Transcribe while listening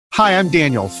Hi, I'm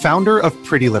Daniel, founder of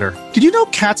Pretty Litter. Did you know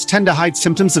cats tend to hide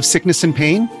symptoms of sickness and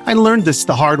pain? I learned this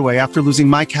the hard way after losing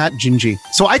my cat, Gingy.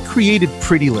 So I created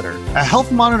Pretty Litter, a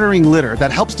health monitoring litter that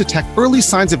helps detect early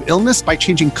signs of illness by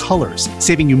changing colors,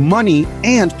 saving you money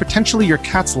and potentially your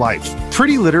cat's life.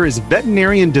 Pretty Litter is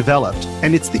veterinarian developed,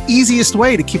 and it's the easiest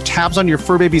way to keep tabs on your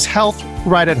fur baby's health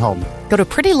right at home. Go to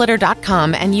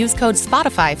prettylitter.com and use code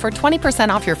SPOTIFY for 20%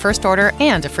 off your first order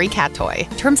and a free cat toy.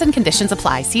 Terms and conditions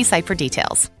apply. See site for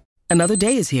details. Another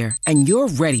day is here, and you're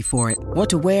ready for it. What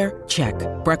to wear? Check.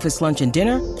 Breakfast, lunch, and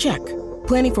dinner? Check.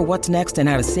 Planning for what's next and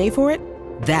how to save for it?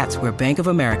 That's where Bank of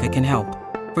America can help.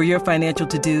 For your financial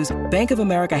to-dos, Bank of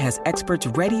America has experts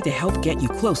ready to help get you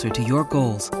closer to your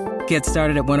goals. Get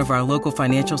started at one of our local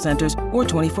financial centers or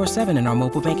 24/7 in our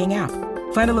mobile banking app.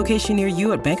 Find a location near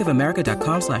you at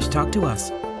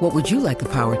bankofamerica.com/talktous. What would you like the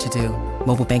power to do?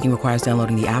 Mobile banking requires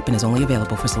downloading the app and is only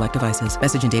available for select devices.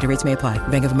 Message and data rates may apply.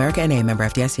 Bank of America N.A., member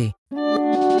FDIC.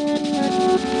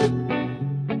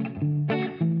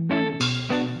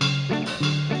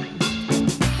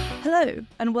 Hello,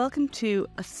 and welcome to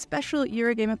a special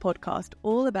Eurogamer podcast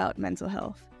all about mental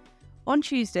health. On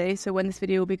Tuesday, so when this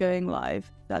video will be going live,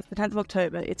 that's the 10th of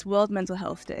October, it's World Mental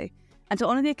Health Day. And to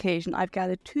honour the occasion, I've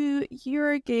gathered two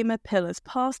Eurogamer pillars,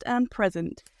 past and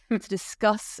present, to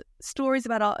discuss stories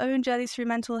about our own journeys through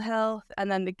mental health,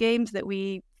 and then the games that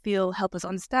we feel help us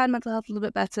understand mental health a little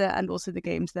bit better, and also the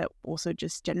games that also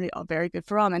just generally are very good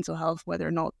for our mental health. Whether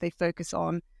or not they focus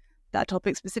on that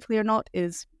topic specifically or not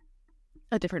is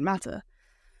a different matter.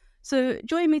 So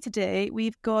joining me today,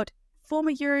 we've got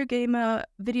former Eurogamer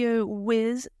video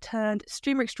whiz turned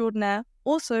streamer extraordinaire.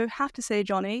 Also, have to say,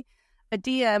 Johnny, a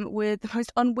DM with the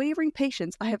most unwavering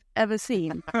patience I have ever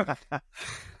seen.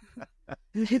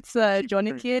 It's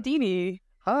Johnny Chiodini.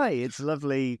 Hi, it's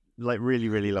lovely, really,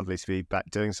 really lovely to be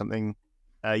back doing something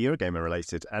Eurogamer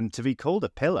related. And to be called a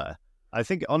pillar, I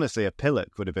think honestly a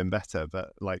pillock would have been better,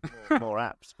 but more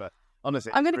apt. But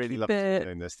honestly, I'm really love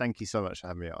doing this. Thank you so much for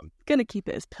having me on. Gonna keep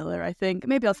it as pillar, I think.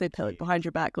 Maybe I'll say pillock behind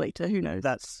your back later. Who knows?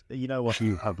 That's, you know what,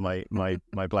 you have my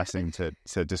blessing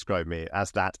to describe me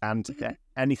as that, and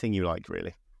anything you like,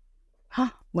 really.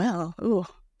 Well,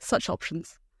 such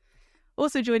options.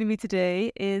 Also joining me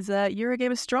today is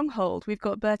Eurogamer Stronghold. We've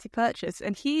got Bertie Purchase,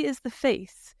 and he is the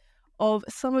face of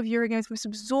some of Eurogamer's most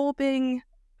absorbing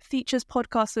features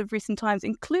podcasts of recent times,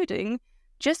 including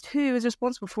Just Who is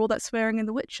responsible for all that swearing in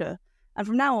The Witcher. And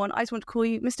from now on, I just want to call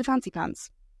you Mr. Fancy Pants.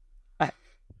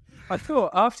 I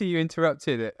thought after you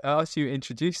interrupted it, after you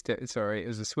introduced it, sorry, it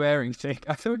was a swearing thing.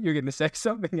 I thought you were going to say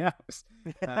something else.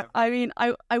 I mean,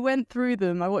 I went through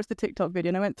them. I watched the TikTok video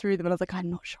and I went through them and I was like, I'm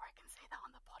not sure I can say that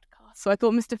on the podcast. So I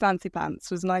thought Mr. Fancy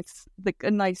Pants was nice,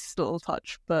 a nice little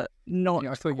touch, but not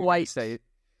I thought quite. You say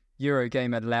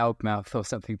Eurogamer loudmouth or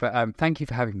something. But thank you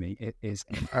for having me. It is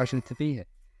an pleasure to be here.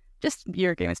 Just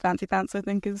Eurogamer's Fancy Pants, I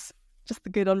think, is just the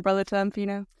good umbrella term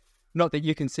for, Not that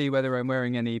you can see whether I'm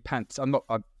wearing any pants. I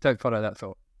don't follow that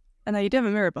thought. And now you do have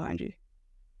a mirror behind you.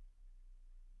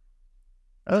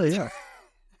 Oh, yeah.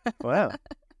 Wow.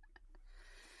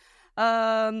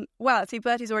 Wow, see,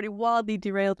 Bertie's already wildly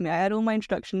derailed me. I had all my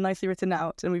introduction nicely written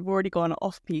out, and we've already gone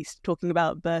off-piece talking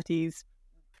about Bertie's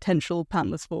potential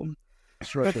pantless form.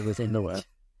 It's right within the word.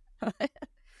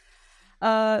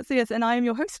 So yes, and I am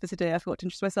your host for today. I forgot to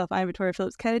introduce myself. I am Victoria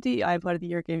Phillips Kennedy. I am part of the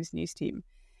Eurogames news team.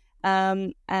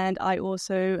 And I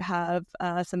also have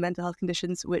some mental health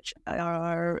conditions, which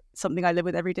are something I live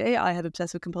with every day. I have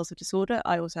obsessive compulsive disorder.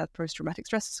 I also have post-traumatic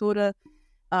stress disorder.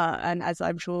 And as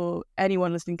I'm sure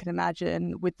anyone listening can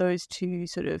imagine, with those two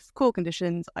sort of core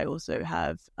conditions, I also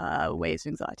have waves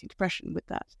of anxiety and depression with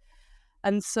that.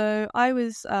 And so I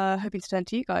was hoping to turn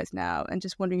to you guys now and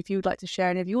just wondering if you would like to share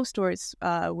any of your stories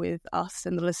with us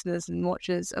and the listeners and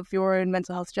watchers of your own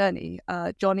mental health journey.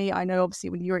 Johnny, I know obviously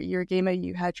when you were at Eurogamer,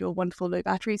 you had your wonderful Low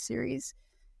Battery series.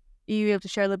 Are you able to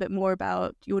share a little bit more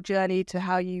about your journey to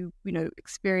how you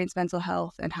experienced mental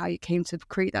health and how you came to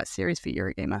create that series for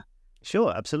Eurogamer?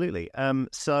 Sure, absolutely.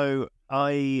 So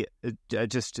I,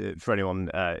 just for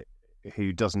anyone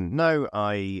who doesn't know,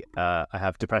 I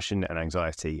have depression and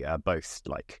anxiety, both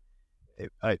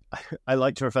I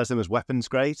like to refer to them as weapons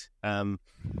grade.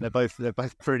 They're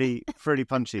both pretty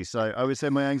punchy. So I would say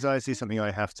my anxiety is something I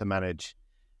have to manage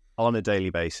on a daily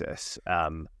basis.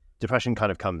 Depression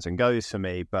kind of comes and goes for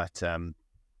me, but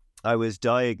I was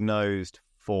diagnosed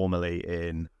formally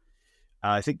in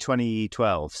I think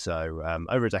 2012, so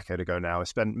over a decade ago now. I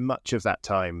spent much of that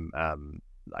time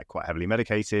quite heavily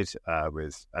medicated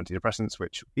with antidepressants,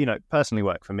 which personally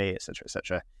work for me, etc.,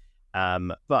 etc.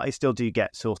 But I still do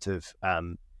get sort of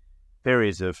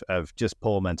periods of just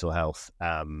poor mental health,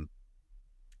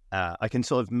 I can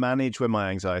sort of manage when my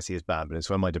anxiety is bad, but it's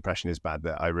when my depression is bad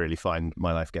that I really find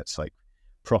my life gets like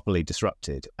properly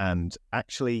disrupted. And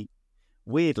actually,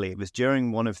 weirdly, it was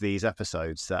during one of these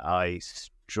episodes that I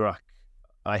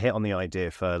hit on the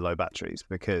idea for low batteries,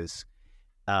 because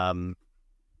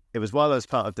it was while I was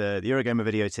part of the Eurogamer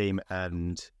video team,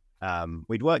 and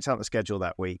we'd worked out the schedule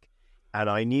that week, and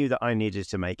I knew that I needed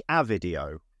to make a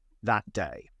video that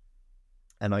day,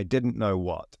 and I didn't know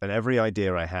what. And every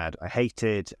idea I had, I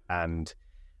hated, and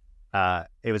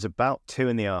it was about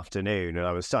 2 p.m, and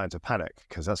I was starting to panic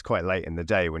because that's quite late in the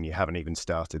day when you haven't even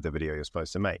started the video you're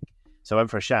supposed to make. So I went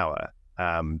for a shower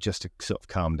just to sort of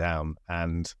calm down,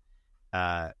 and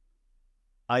I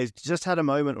just had a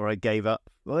moment where I gave up.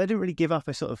 Well, I didn't really give up.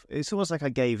 It's almost like I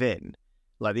gave in.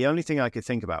 Like the only thing I could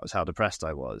think about was how depressed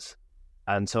I was.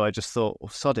 And so I just thought, well,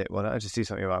 sod it, why don't I just do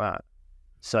something about that?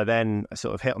 So then I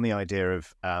sort of hit on the idea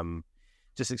of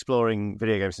just exploring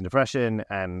video games and depression.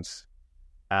 And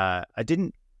I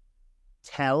didn't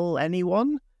tell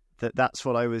anyone that that's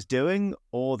what I was doing,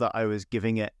 or that I was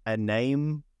giving it a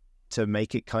name to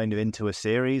make it kind of into a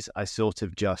series. I sort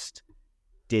of just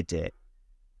did it.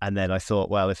 And then I thought,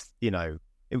 well,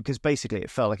 because basically it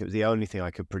felt like it was the only thing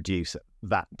I could produce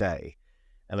that day.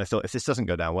 And I thought, if this doesn't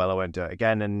go down well, I won't do it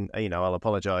again. And, I'll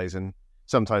apologize. And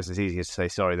sometimes it's easier to say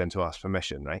sorry than to ask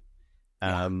permission, right?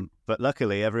 Yeah. But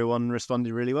luckily, everyone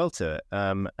responded really well to it.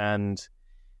 And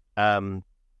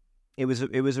it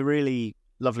was a really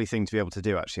lovely thing to be able to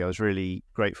do, actually. I was really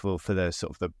grateful for the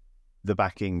sort of the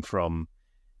backing from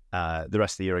the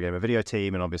rest of the Eurogamer video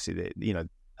team, and obviously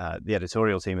the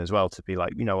editorial team as well, to be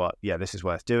like, you know what, yeah, this is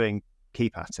worth doing,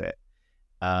 keep at it.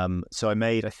 So I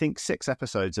made, I think, 6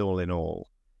 episodes all in all.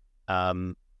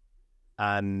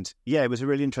 And yeah, it was a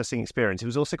really interesting experience. It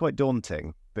was also quite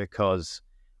daunting because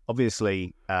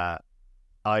obviously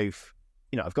I've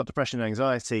got depression and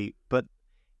anxiety, but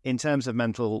in terms of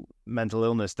mental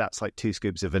illness, that's like 2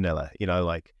 scoops of vanilla,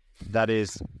 like that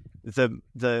is the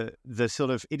sort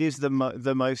of, it is the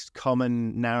most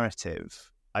common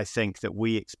narrative, I think, that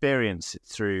we experience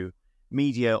through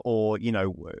media, or,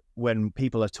 when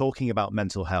people are talking about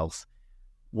mental health,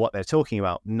 what they're talking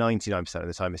about 99% of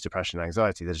the time is depression and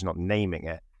anxiety. They're just not naming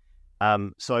it.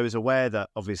 So I was aware that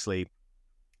obviously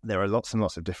there are lots and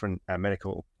lots of different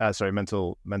mental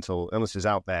illnesses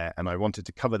out there, and I wanted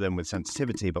to cover them with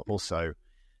sensitivity, but also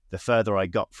the further I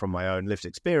got from my own lived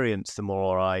experience, the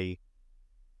more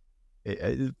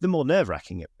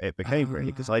nerve-wracking it became,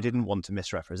 really, because I didn't want to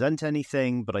misrepresent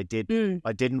anything, but I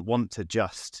didn't want to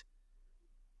just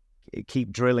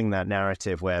keep drilling that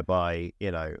narrative whereby,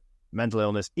 mental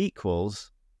illness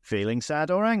equals feeling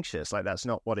sad or anxious. Like, that's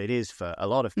not what it is for a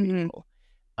lot of people.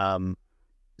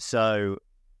 So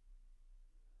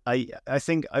I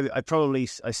think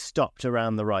I stopped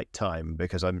around the right time,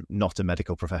 because I'm not a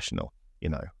medical professional,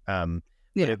 But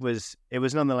it was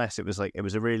nonetheless, it was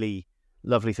a really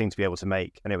lovely thing to be able to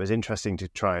make, and it was interesting to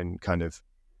try and kind of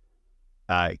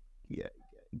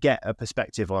get a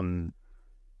perspective on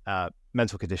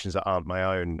mental conditions that aren't my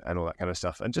own and all that kind of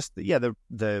stuff. And just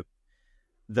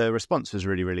the response was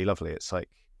really, really lovely. It's like,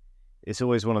 it's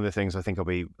always one of the things I think I'll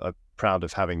be proud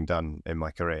of having done in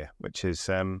my career, which is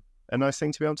a nice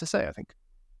thing to be able to say, I think.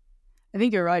 I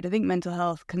think you're right. I think mental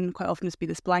health can quite often just be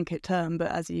this blanket term,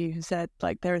 but as you said,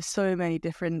 like, there are so many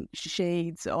different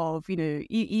shades of,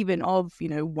 even of,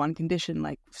 one condition.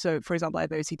 Like, so for example, I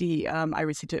have OCD. I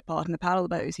recently took part in a panel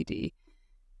about OCD.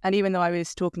 And even though I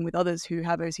was talking with others who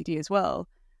have OCD as well,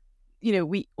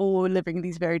 we all are living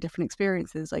these very different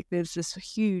experiences. Like, there's this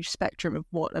huge spectrum of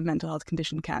what a mental health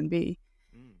condition can be,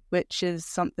 which is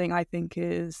something I think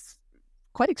is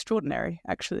quite extraordinary,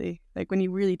 actually, like when you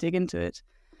really dig into it.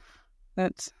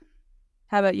 But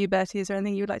how about you, Bertie? Is there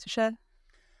anything you would like to share?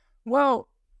 Well,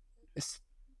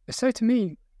 so to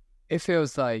me, it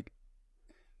feels like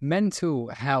mental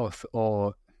health,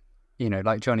 or,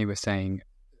 like Johnny was saying,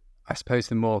 I suppose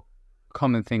the more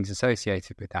common things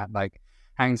associated with that, like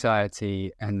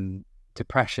anxiety and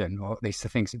depression, or at least the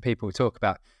things that people talk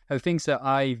about, are things that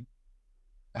I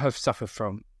have suffered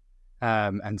from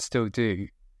and still do.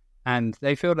 And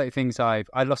they feel like things I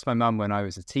lost my mum when I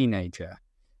was a teenager.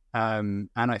 And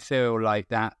I feel like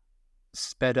that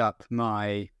sped up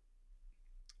my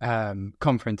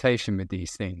confrontation with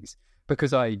these things,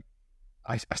 because I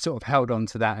sort of held on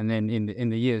to that, and then in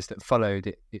the years that followed,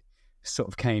 it sort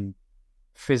of came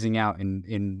fizzing out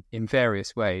in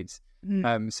various ways.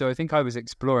 So I think I was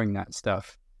exploring that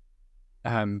stuff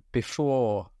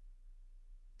before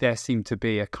there seemed to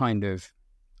be a kind of,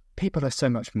 people are so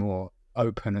much more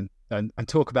open and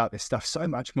talk about this stuff so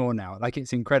much more now. Like,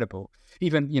 it's incredible.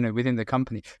 Even, within the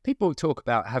company, people talk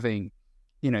about having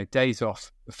days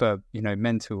off for,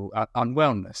 mental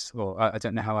unwellness, or I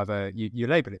don't know however you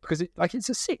label it, because it's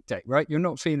a sick day, right? You're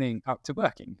not feeling up to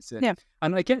working. Yeah.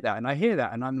 And I get that, and I hear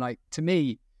that, and I'm like, to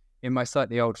me, in my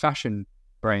slightly old-fashioned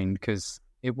brain, because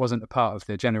it wasn't a part of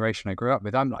the generation I grew up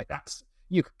with, I'm like,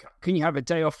 can you have a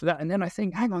day off for that? And then I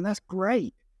think, hang on, that's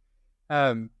great.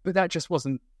 But that just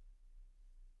wasn't,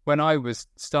 when I was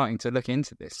starting to look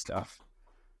into this stuff,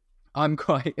 I'm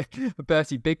quite a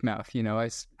Bertie Big Mouth, I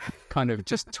kind of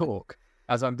just talk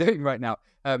as I'm doing right now.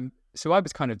 So I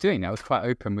was kind of doing that. I was quite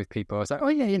open with people. I was like, oh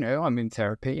yeah, I'm in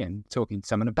therapy and talking to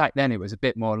someone. And back then it was a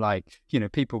bit more like,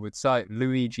 people would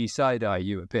Luigi side-eye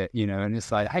you a bit, and it's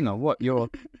like, hang on, what, you're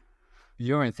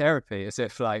in therapy, as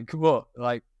if like, what,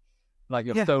 like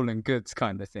you're stolen goods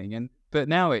kind of thing. But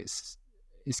now it's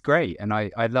great. And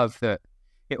I love that.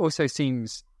 It also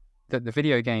seems that the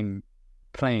video game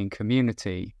playing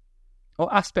community,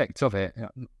 or aspects of it,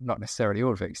 not necessarily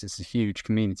all of it, because it's a huge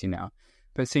community now,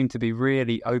 but seem to be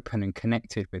really open and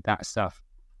connected with that stuff,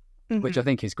 which I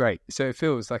think is great. So it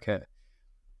feels like a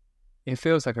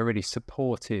really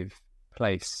supportive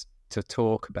place to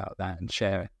talk about that and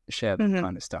share that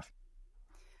kind of stuff.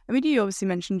 I mean, you obviously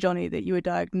mentioned, Johnny, that you were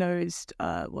diagnosed,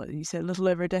 you said a little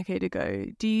over a decade ago.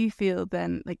 Do you feel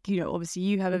then, like, obviously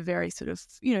you have a very sort of,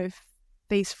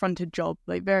 face-fronted job,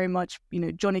 like very much,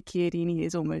 Johnny Chiodini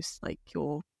is almost like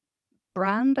your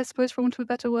brand, I suppose, for want of a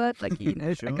better word. Like,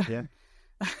 Sure, yeah.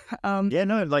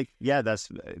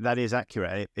 That is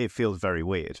accurate. It feels very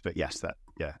weird, but yes,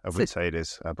 I would say it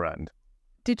is a brand.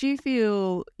 Did you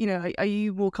feel, are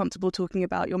you more comfortable talking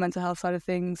about your mental health side of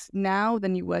things now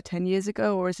than you were 10 years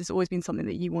ago? Or has this always been something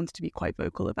that you wanted to be quite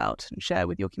vocal about and share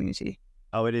with your community?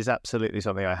 Oh, it is absolutely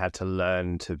something I had to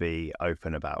learn to be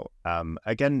open about.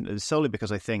 Again, solely because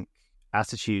I think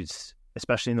attitudes,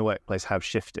 especially in the workplace, have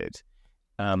shifted.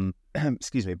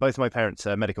 Excuse me. Both of my parents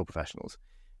are medical professionals.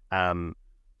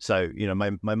 So,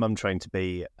 my mum trained to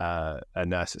be a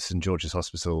nurse at St George's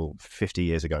Hospital 50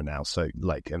 years ago now. So,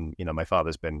 my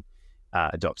father's been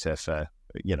a doctor for,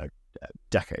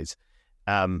 decades.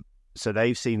 So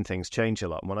they've seen things change a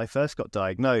lot. And when I first got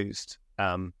diagnosed,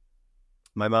 my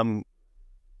mum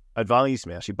advised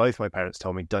me, actually, both my parents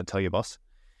told me, don't tell your boss,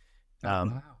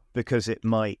 because it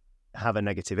might have a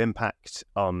negative impact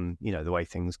on, the way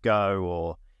things go,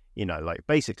 or,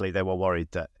 basically they were worried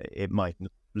that it might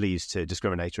lead to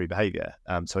discriminatory behavior.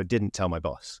 So I didn't tell my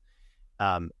boss.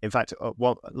 In fact, a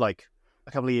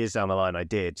couple of years down the line, I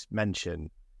did mention,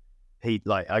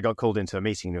 I got called into a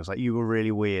meeting and he was like, you were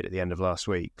really weird at the end of last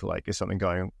week. Like, is something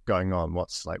going on?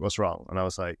 What's wrong? And I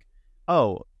was like,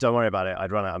 oh, don't worry about it.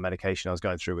 I'd run out of medication. I was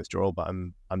going through withdrawal, but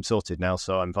I'm sorted now,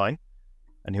 so I'm fine.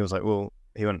 And he was like, well,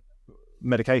 he went,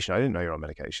 medication? I didn't know you're on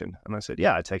medication. And I said,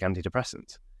 yeah, I take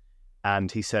antidepressants.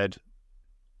 And he said,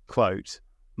 quote,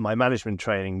 my management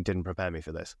training didn't prepare me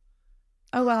for this.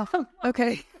 Oh, wow.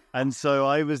 Okay. And so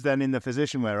I was then in the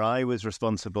position where I was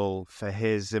responsible for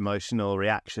his emotional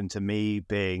reaction to me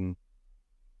being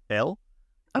ill.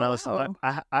 And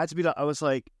I had to be like, I was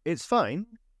like, it's fine.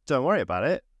 Don't worry about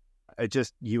it.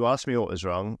 You asked me what was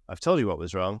wrong. I've told you what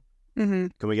was wrong. Mm-hmm.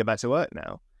 Can we get back to work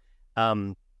now?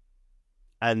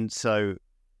 And so,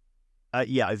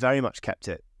 I very much kept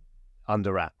it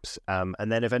under wraps. And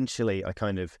then eventually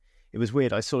it was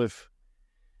weird. I sort of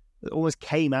almost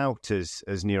came out as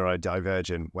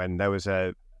neurodivergent when there was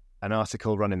an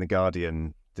article run in The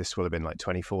Guardian. This will have been like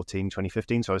 2014,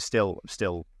 2015. So I was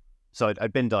still, so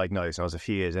I'd been diagnosed and I was a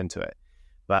few years into it.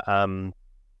 But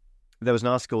there was an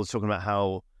article talking about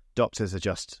how doctors are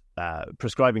just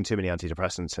prescribing too many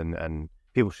antidepressants and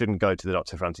people shouldn't go to the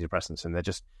doctor for antidepressants, and they're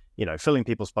just, filling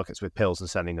people's pockets with pills and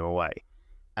sending them away.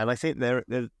 And I think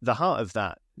the heart of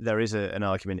that, there is an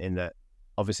argument in that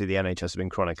obviously the NHS has been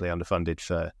chronically underfunded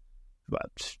for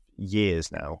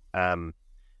years now.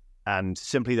 And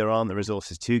simply there aren't the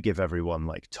resources to give everyone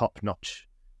like top-notch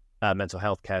mental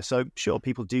health care. So sure,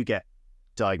 people do get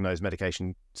diagnosed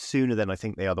medication sooner than I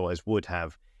think they otherwise would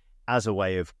have as a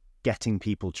way of getting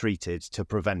people treated to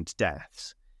prevent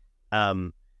deaths.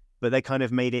 But they kind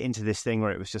of made it into this thing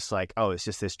where it was just like, oh, it's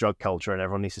just this drug culture and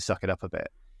everyone needs to suck it up a bit.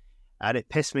 And it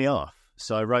pissed me off.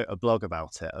 So I wrote a blog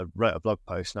about it. I wrote a blog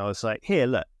post and I was like, here,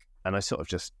 look. And I sort of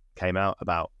just came out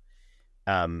about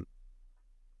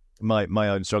my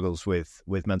own struggles with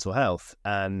mental health.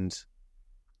 And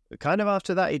kind of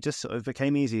after that, it just sort of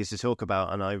became easier to talk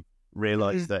about. And I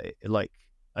realized that,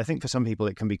 I think for some people,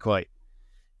 it can be quite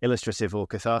illustrative or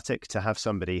cathartic to have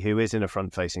somebody who is in a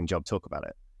front-facing job talk about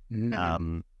it.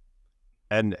 Mm-hmm.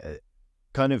 And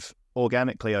kind of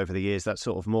organically over the years, that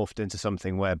sort of morphed into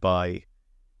something whereby,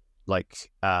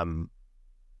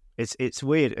 it's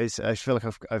weird. I feel like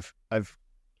I've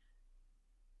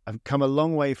I've come a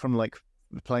long way from like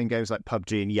playing games like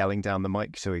PUBG and yelling down the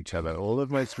mic to each other. All of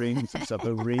my streams and stuff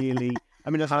are really, I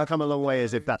mean, I've come a long way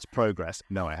as if that's progress.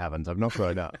 No, I haven't. I've not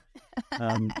grown up.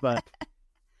 But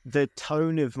the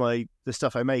tone of the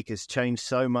stuff I make has changed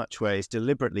so much where it's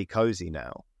deliberately cozy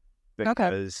now.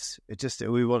 Because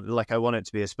I want it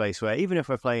to be a space where even if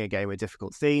we're playing a game with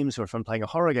difficult themes, or if I'm playing a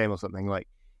horror game or something, like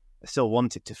I still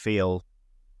want it to feel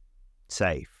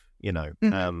safe, you know.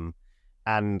 Mm-hmm.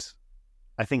 And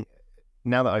I think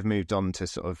now that I've moved on to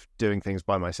sort of doing things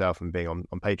by myself and being on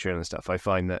Patreon and stuff, I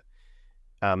find that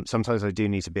sometimes I do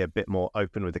need to be a bit more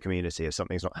open with the community if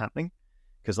something's not happening.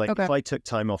 Because if I took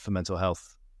time off for mental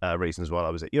health reasons while I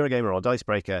was at Eurogamer or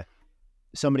Dicebreaker,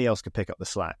 somebody else could pick up the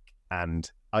slack and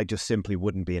I just simply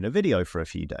wouldn't be in a video for a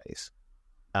few days.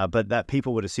 But that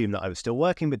people would assume that I was still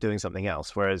working but doing something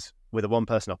else. Whereas with a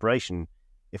one-person operation,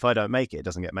 if I don't make it, it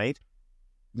doesn't get made.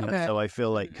 Okay. So I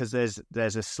feel like, because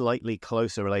there's a slightly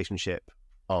closer relationship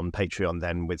on Patreon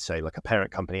than with, say, like a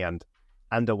parent company and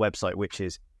a website, which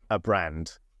is a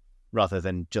brand rather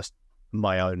than just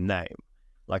my own name.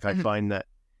 Like I find that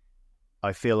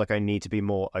I feel like I need to be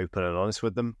more open and honest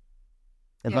with them.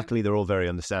 And luckily they're all very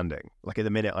understanding. Like at the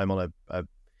minute I'm on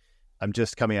I'm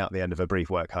just coming out the end of a brief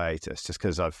work hiatus just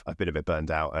because I've been a bit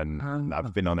burned out and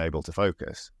I've been unable to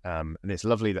focus. And it's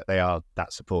lovely that they are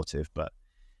that supportive, but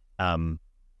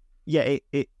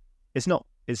it's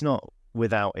not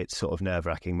without its sort of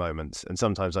nerve-wracking moments. And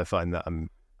sometimes I find that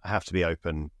I have to be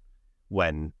open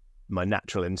when my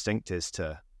natural instinct is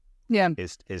to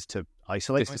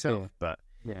isolate myself. But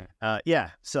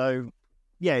so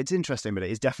it's interesting, but it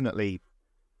is definitely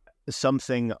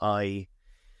something I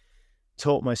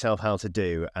taught myself how to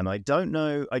do, and I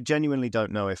genuinely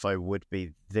don't know if I would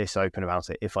be this open about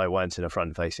it if I weren't in a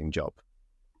front-facing job.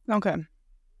 Okay.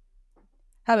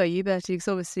 How about you, Bertie? Because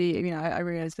obviously, I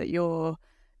realize that you're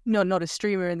not a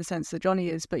streamer in the sense that Johnny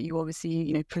is, but you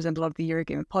obviously, present a lot of the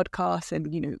Eurogamer podcasts,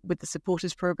 and, with the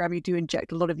supporters program, you do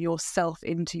inject a lot of yourself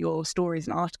into your stories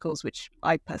and articles, which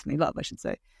I personally love, I should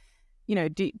say.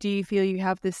 Do you feel you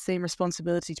have this same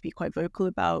responsibility to be quite vocal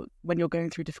about when you're going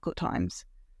through difficult times?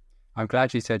 I'm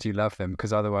glad you said you love them,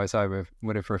 because otherwise I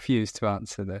would have refused to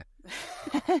answer the...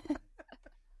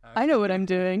 I know what I'm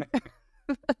doing.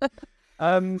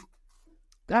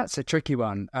 That's a tricky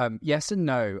one. Yes and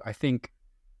no. I think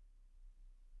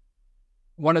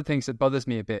one of the things that bothers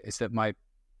me a bit is that my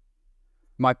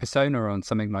persona on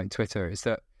something like Twitter is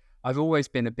that I've always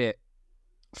been a bit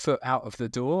foot out of the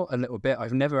door a little bit.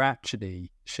 I've never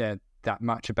actually shared that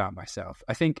much about myself.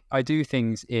 I think I do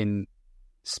things in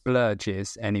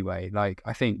splurges anyway. Like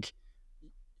I think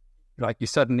you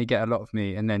suddenly get a lot of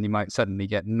me and then you might suddenly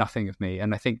get nothing of me.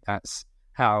 And I think that's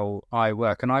how I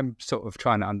work. And I'm sort of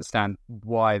trying to understand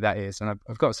why that is. And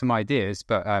I've got some ideas,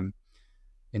 but, I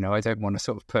don't want to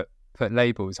sort of put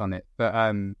labels on it.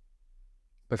 But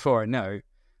before I know,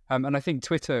 and I think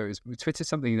Twitter's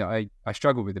something that I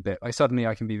struggle with a bit. Suddenly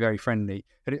I can be very friendly,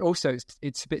 but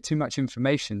it's a bit too much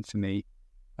information for me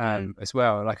as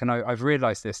well. And I've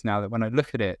realised this now, that when I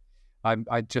look at it,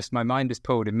 my mind is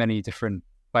pulled in many different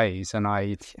ways, and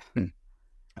I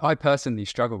personally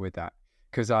struggle with that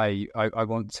because I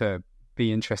want to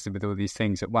be interested with all these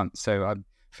things at once. So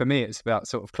for me, it's about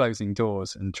sort of closing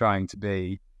doors and trying to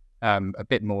be a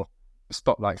bit more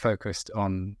spotlight focused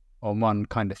on one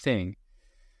kind of thing.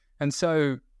 And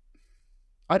so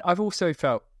I've also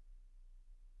felt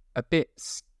a bit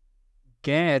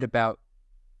scared about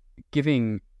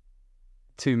giving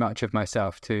too much of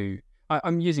myself to...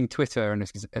 I'm using Twitter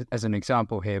as an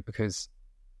example here because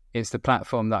it's the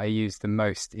platform that I use the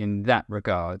most in that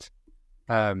regard.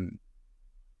 But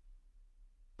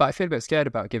I feel a bit scared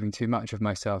about giving too much of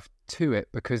myself to it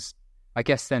because I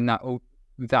guess then that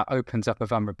opens up a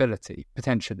vulnerability,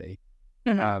 potentially,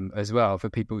 as well, for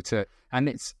people to... And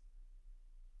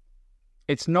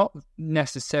it's not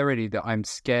necessarily that I'm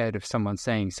scared of someone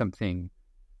saying something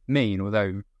mean,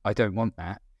 although I don't want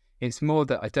that. It's more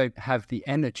that I don't have the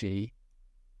energy,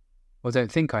 or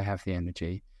don't think I have the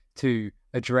energy, to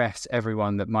address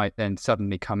everyone that might then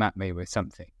suddenly come at me with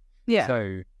something. Yeah.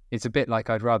 So it's a bit like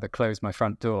I'd rather close my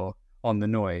front door on the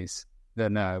noise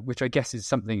than, which I guess is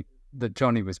something that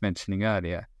Johnny was mentioning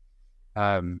earlier.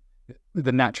 The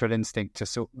natural instinct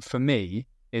for me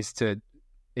is to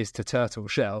turtle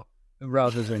shell,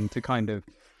 rather than to kind of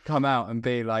come out and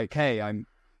be like, hey,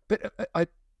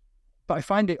 but I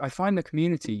find the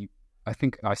community, I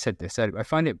think I said this earlier, I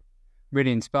find it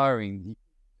really inspiring.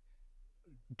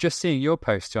 Just seeing your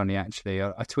post, Johnny, actually,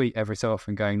 I tweet every so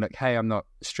often going, look, hey, I'm not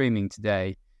streaming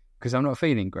today because I'm not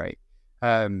feeling great.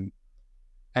 And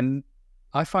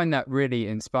I find that really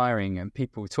inspiring, and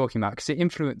people talking about, because it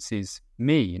influences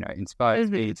me, you know, it inspires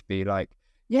me to be like,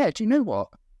 yeah, do you know what?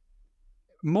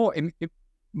 More and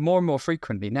more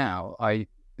frequently now, I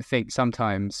think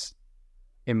sometimes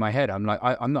in my head, I'm like,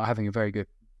 I'm not having a very good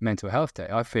mental health day.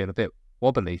 I feel a bit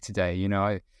wobbly today, you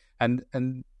know.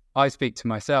 And I speak to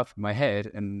myself in my head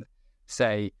and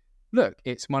say, look,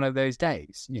 it's one of those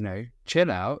days, you know, chill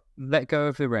out, let go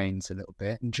of the reins a little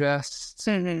bit, and just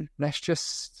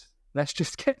let's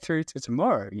just get through to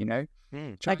tomorrow, you know.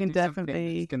 I can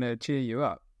definitely going to cheer you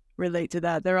up. Relate to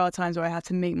that. There are times where I have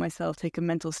to make myself take a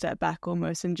mental step back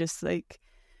almost, and just like,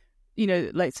 you know,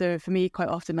 like, so for me, quite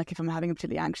often, like if I'm having a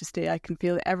particularly anxious day, I can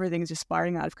feel that everything is just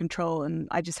spiraling out of control, and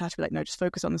I just have to be like, no, just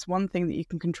focus on this one thing that you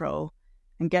can control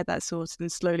and get that sorted,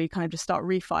 and slowly kind of just start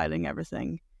refiling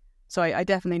everything. So I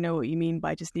definitely know what you mean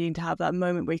by just needing to have that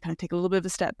moment where you kind of take a little bit of a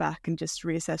step back and just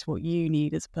reassess what you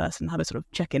need as a person, have a sort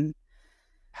of check-in.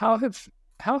 How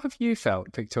have you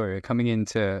felt, Victoria, coming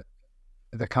into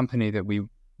the company that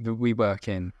we work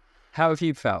in? How have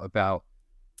you felt about,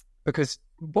 because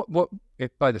what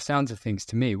if, by the sounds of things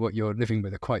to me, what you're living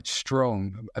with are quite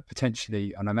strong,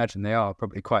 potentially, and I imagine they are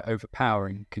probably quite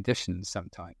overpowering conditions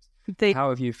sometimes. How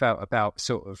have you felt about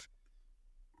sort of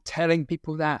telling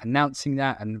people that, announcing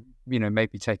that, and, you know,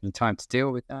 maybe taking time to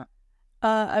deal with that?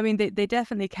 I mean, they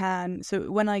definitely can.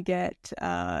 So when I get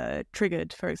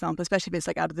triggered, for example, especially if it's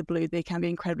like out of the blue, they can be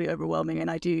incredibly overwhelming. And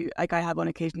I have on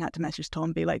occasion had to message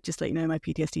Tom, be like, just let you know, my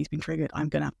PTSD's been triggered. I'm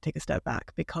going to have to take a step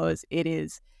back, because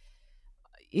it's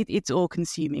all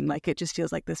consuming. Like, it just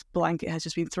feels like this blanket has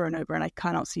just been thrown over, and I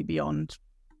cannot see beyond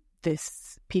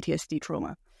this PTSD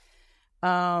trauma.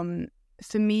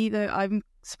 For me, though, I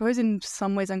suppose in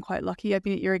some ways I'm quite lucky. I've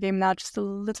been at Eurogame now just a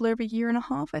little over a year and a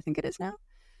half, I think it is now.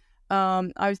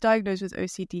 I was diagnosed with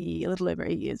OCD a little over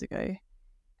 8 years ago.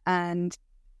 And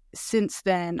since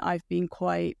then, I've been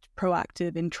quite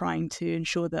proactive in trying to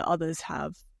ensure that others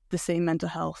have the same mental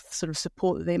health sort of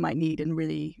support that they might need. And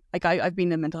really, like, I've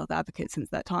been a mental health advocate since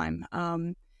that time.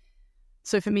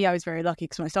 So for me, I was very lucky,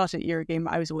 because when I started at Eurogame,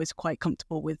 I was always quite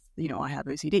comfortable with, you know, I have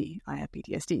OCD, I have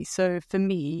PTSD. So for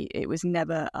me, it was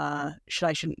never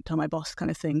shouldn't tell my boss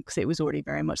kind of thing, because it was already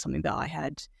very much something that I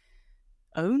had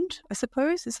owned, I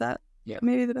suppose. Is that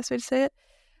maybe the best way to say it?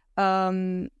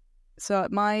 So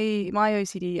my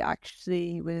OCD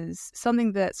actually was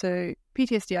something that, so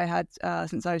PTSD I had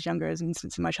since I was younger, as an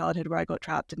instance in my childhood where I got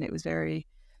trapped, and it was very,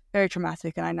 very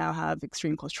traumatic, and I now have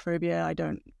extreme claustrophobia.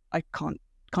 I can't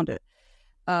do it.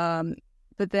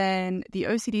 But then the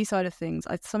OCD side of things,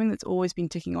 it's something that's always been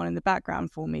ticking on in the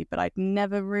background for me, but I'd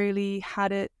never really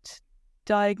had it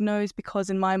diagnosed, because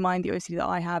in my mind, the OCD that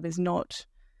I have is not,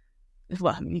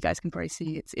 well, I mean, you guys can probably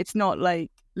see it's not like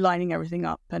lining everything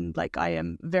up, and like I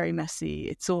am very messy.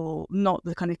 It's all not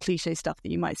the kind of cliche stuff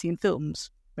that you might see in films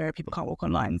where people can't walk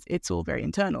on lines. It's all very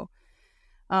internal.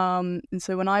 And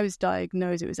so when I was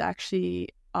diagnosed, it was actually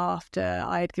after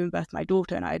I had given birth to my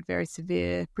daughter, and I had very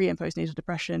severe pre- and postnatal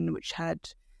depression, which had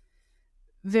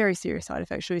very serious side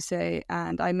effects, shall we say.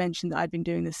 And I mentioned that I'd been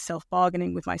doing this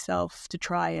self-bargaining with myself to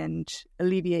try and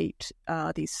alleviate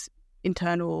these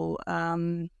internal...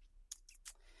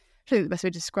 I think the best way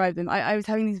to describe them, I was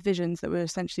having these visions that were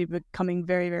essentially becoming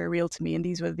very, very real to me, and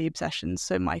these were the obsessions.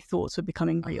 So my thoughts were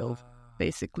becoming real,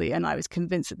 basically, and I was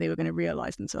convinced that they were going to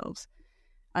realize themselves.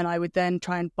 And I would then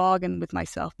try and bargain with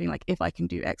myself, being like, if I can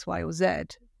do X, Y, or Z,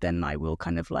 then I will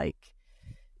kind of like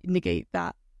negate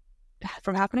that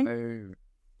from happening. Oh.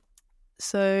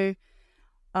 So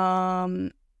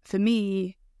for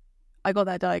me, I got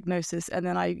that diagnosis, and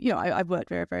then I've worked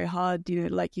very, very hard. You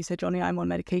know, like you said, Johnny, I'm on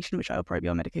medication, which I will probably be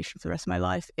on medication for the rest of my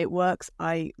life. It works.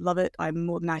 I love it. I'm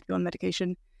more than happy to be on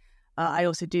medication. I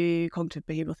also do cognitive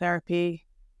behavioral therapy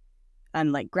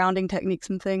and like grounding techniques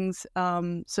and things.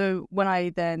 So when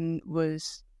I then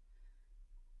was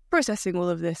processing all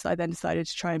of this, I then decided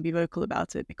to try and be vocal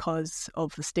about it, because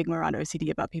of the stigma around OCD,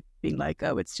 about people being like,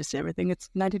 oh, it's just everything, it's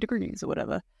 90 degrees or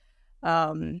whatever.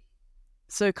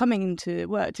 So coming into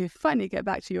work, to finally get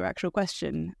back to your actual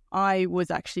question, I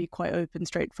was actually quite open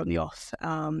straight from the off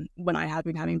when I had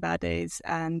been having bad days.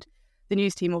 And the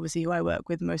news team, obviously, who I work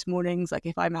with most mornings, like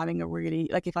if I'm having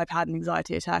if I've had an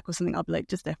anxiety attack or something, I'll be like,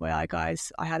 just FYI,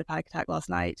 guys, I had a panic attack last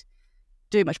night.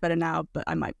 Doing much better now, but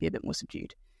I might be a bit more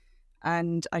subdued.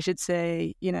 And I should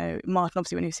say, you know, Martin,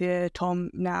 obviously, when he was here,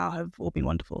 Tom now have all been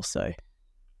wonderful. So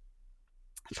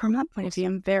from that point of view,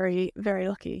 I'm very, very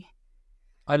lucky.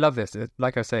 I love this.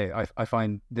 Like I say, I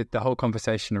find the whole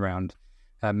conversation around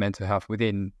mental health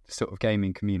within sort of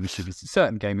gaming communities,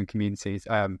 certain gaming communities,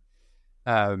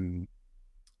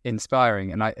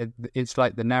 inspiring. And it's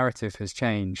like the narrative has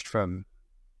changed from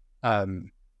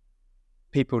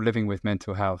people living with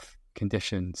mental health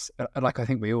conditions, like I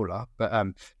think we all are, but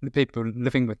the people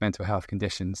living with mental health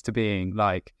conditions, to being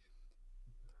like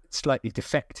slightly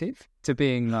defective, to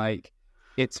being like,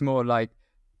 it's more like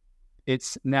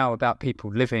it's now about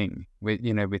people living with,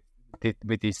 you know, with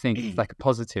these things. It's like a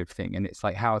positive thing, and it's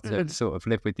like how to sort of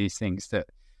live with these things that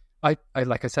I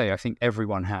like I say, I think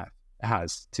everyone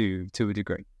has to a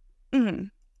degree. Mm-hmm.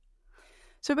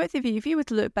 So both of you, if you were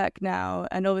to look back now,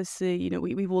 and obviously, you know,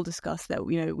 we've all discussed that,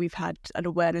 you know, we've had an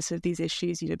awareness of these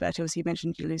issues. You know, Bertie, obviously you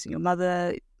mentioned you're losing your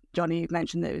mother. Johnny, you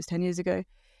mentioned that it was 10 years ago.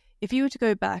 If you were to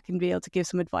go back and be able to give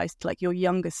some advice to like your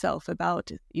younger self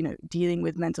about, you know, dealing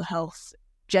with mental health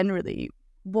generally,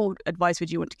 what advice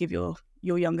would you want to give your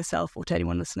younger self, or to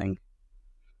anyone listening?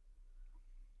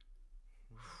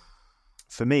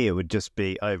 For me, it would just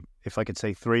be, if I could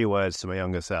say 3 words to my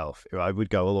younger self, I would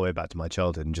go all the way back to my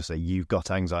childhood and just say, "You've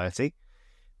got anxiety,"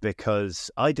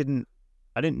 because I didn't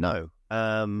know.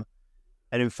 And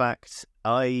in fact,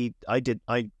 I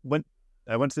went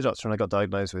to the doctor and I got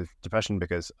diagnosed with depression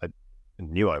because I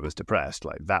knew I was depressed.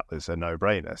 Like, that was a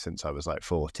no-brainer since I was like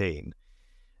 14.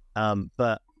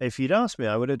 But if you'd asked me,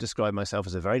 I would have described myself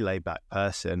as a very laid-back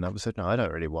person. I would say, no, I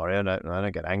don't really worry. I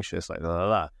don't get anxious, like, la la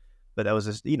la. But there was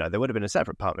this, you know, there would have been a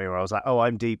separate part of me where I was like, oh,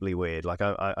 I'm deeply weird. Like,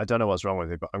 I don't know what's wrong with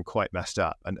me, but I'm quite messed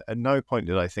up. And at no point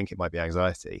did I think it might be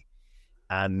anxiety.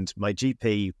 And my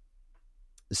GP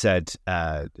said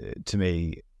to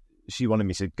me, she wanted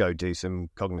me to go do some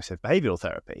cognitive behavioral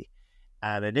therapy.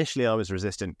 And initially I was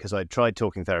resistant because I'd tried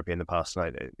talking therapy in the past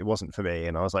and it wasn't for me.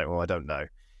 And I was like, well, I don't know.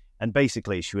 And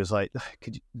basically she was like,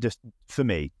 could you just, for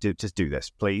me, just do this,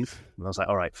 please? And I was like,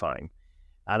 all right, fine.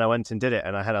 And I went and did it.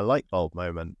 And I had a light bulb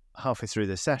moment halfway through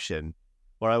the session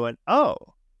where I went, oh,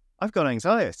 I've got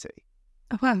anxiety.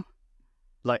 Oh, wow.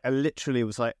 Like, I literally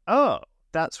was like, oh,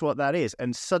 that's what that is.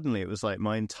 And suddenly it was like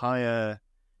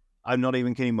I'm not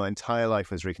even kidding, my entire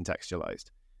life was recontextualized.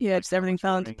 Yeah, just everything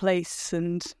fell into place.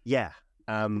 And yeah,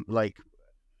 like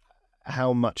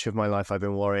how much of my life I've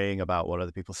been worrying about what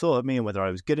other people thought of me and whether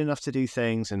I was good enough to do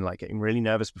things, and like getting really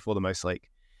nervous before the most like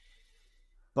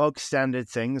bog standard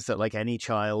things that like any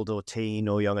child or teen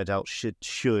or young adult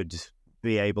should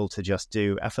be able to just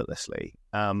do effortlessly.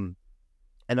 And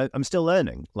I'm still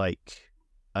learning. Like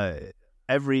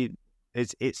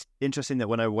it's interesting that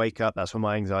when I wake up, that's when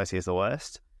my anxiety is the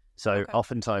worst. So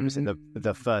oftentimes in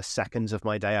the first seconds of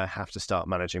my day, I have to start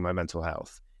managing my mental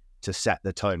health to set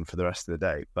the tone for the rest of the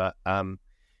day. But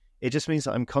it just means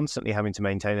that I'm constantly having to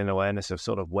maintain an awareness of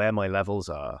sort of where my levels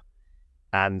are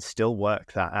and still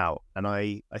work that out. And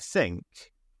I think,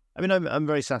 I mean, I'm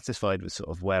very satisfied with sort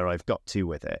of where I've got to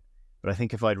with it. But I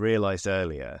think if I'd realised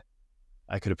earlier,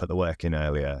 I could have put the work in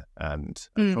earlier, and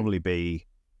I'd probably be,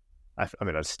 I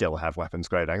mean, I'd still have weapons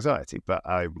grade anxiety, but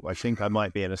I think I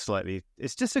might be in a slightly,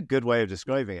 it's just a good way of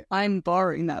describing it. I'm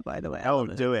borrowing that, by the way. Oh,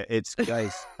 do it. It's,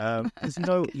 guys,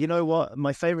 you know what?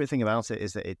 My favourite thing about it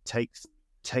is that it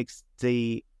takes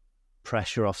the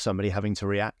pressure off somebody having to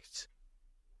react.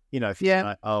 You know, if you're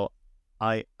like, oh,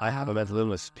 I have a mental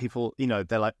illness, people, you know,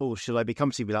 they're like, oh, should I be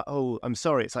comfortable? Be like, oh, I'm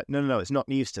sorry. It's like, no, it's not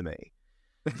news to me.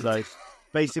 Like,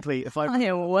 basically, if I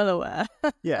am well aware.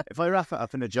 Yeah, if I wrap it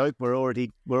up in a joke, we're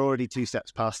already 2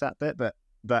 steps past that bit.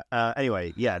 But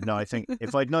anyway, yeah, no, I think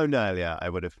if I'd known earlier, I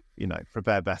would have, you know,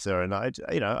 prepared better, and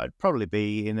I'd probably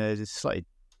be in a slightly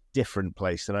different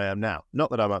place than I am now. Not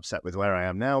that I'm upset with where I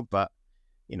am now, but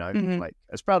you know, like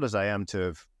as proud as I am to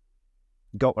have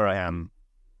got where I am,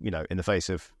 you know, in the face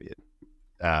of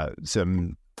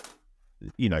some,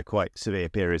 you know, quite severe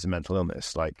periods of mental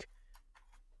illness. Like,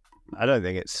 I don't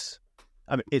think it's.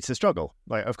 I mean, it's a struggle.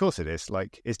 Like, of course it is.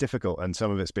 Like, it's difficult, and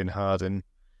some of it's been hard and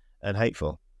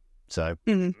hateful. So,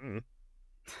 but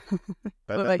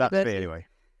that's me anyway.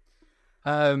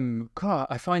 God,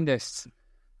 I find this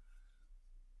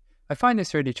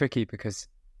really tricky because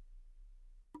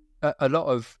a lot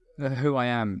of who I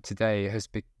am today has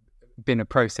been a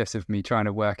process of me trying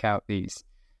to work out these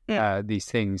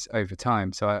things over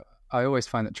time. So I always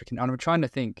find that tricky. And I'm trying to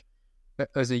think,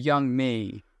 as a young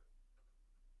me,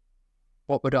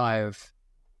 what would have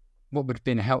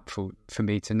been helpful for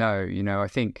me to know? You know, I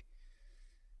think,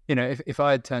 you know, if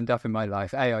I had turned up in my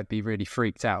life, I'd be really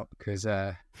freaked out because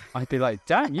I'd be like,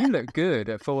 damn, you look good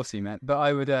at 40, man. But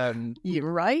I would... You're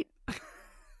right.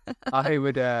 I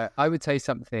would say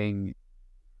something...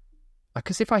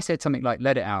 Because if I said something like,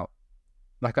 let it out,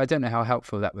 like, I don't know how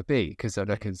helpful that would be because I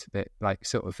reckon it's a bit, like,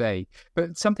 sort of vague.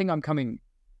 But something I'm coming...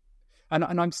 And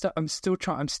I'm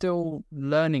still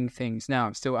learning things now.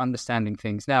 I'm still understanding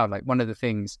things now. Like, one of the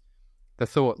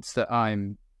thoughts that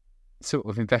I'm sort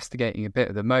of investigating a bit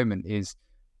at the moment is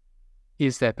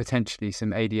is there potentially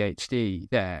some ADHD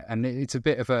there? And it's a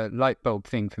bit of a light bulb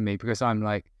thing for me, because I'm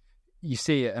like, you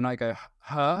see it and I go,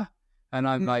 huh? And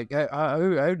I'm like, oh,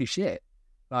 holy shit.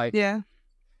 Like, Yeah.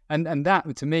 And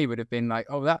that to me would have been like,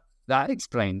 oh, that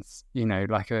explains,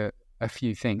 like a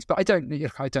few things. But I don't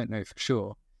know for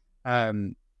sure.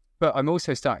 But I'm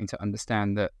also starting to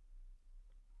understand that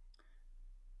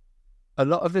a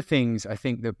lot of the things I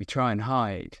think that we try and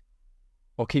hide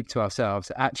or keep to ourselves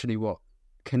are actually what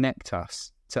connect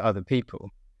us to other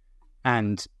people.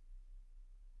 And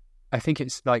I think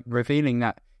it's like revealing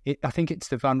that. I think it's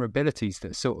the vulnerabilities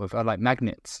that sort of are like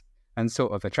magnets and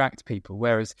sort of attract people.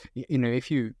 Whereas,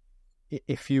 if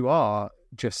you are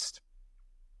just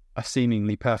a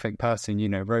seemingly perfect person,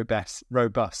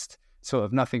 robust, sort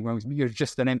of nothing wrong, you're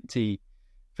just an empty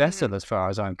vessel as far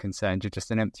as I'm concerned. You're just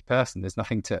an empty person. There's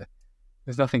nothing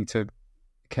to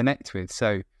connect with.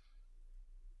 So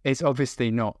it's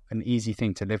obviously not an easy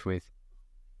thing to live with,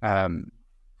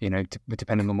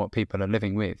 depending on what people are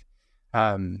living with.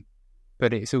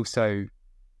 But it's also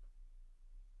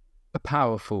a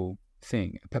powerful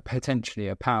thing, potentially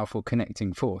a powerful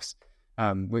connecting force,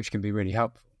 which can be really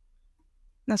helpful.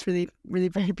 That's really, really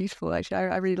very beautiful, actually.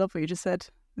 I really love what you just said.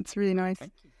 It's really nice.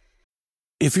 Thank you.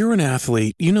 If you're an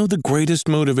athlete, you know the greatest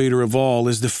motivator of all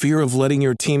is the fear of letting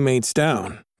your teammates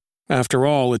down. After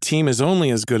all, a team is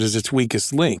only as good as its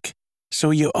weakest link.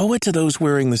 So you owe it to those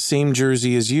wearing the same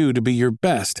jersey as you to be your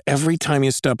best every time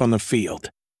you step on the field.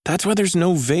 That's why there's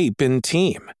no vape in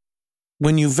team.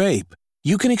 When you vape,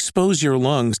 you can expose your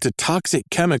lungs to toxic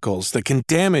chemicals that can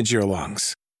damage your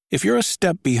lungs. If you're a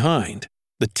step behind,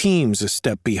 the team's a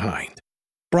step behind.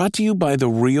 Brought to you by The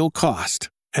Real Cost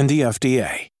and the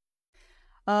FDA.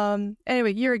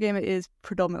 Anyway, Eurogamer is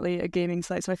predominantly a gaming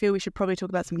site, so I feel we should probably talk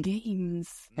about some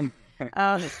games.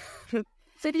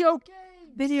 Video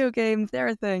games, they're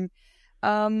a thing.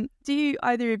 Do you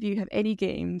either of you have any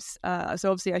games?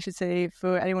 So obviously I should say,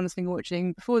 for anyone that's been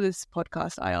watching before this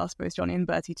podcast, I asked both Johnny and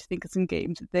Bertie to think of some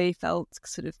games that they felt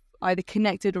sort of either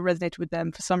connected or resonated with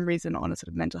them for some reason on a sort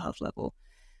of mental health level.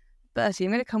 Bertie,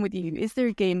 I'm going to come with you. Is there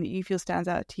a game that you feel stands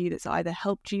out to you that's either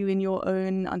helped you in your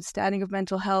own understanding of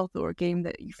mental health, or a game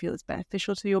that you feel is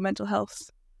beneficial to your mental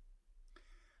health?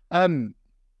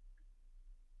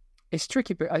 It's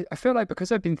tricky, but I feel like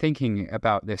because I've been thinking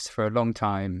about this for a long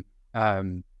time,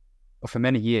 or for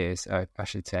many years, I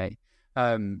should say,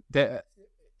 that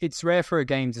it's rare for a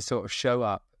game to sort of show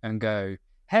up and go,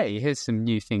 hey, here's some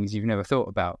new things you've never thought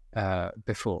about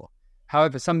before.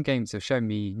 However, some games have shown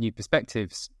me new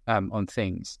perspectives on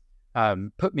things,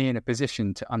 put me in a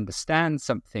position to understand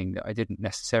something that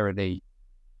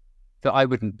I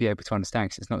wouldn't be able to understand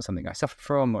because it's not something I suffer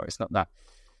from, or it's not that.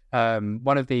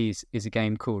 One of these is a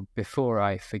game called Before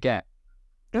I Forget.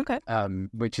 Okay.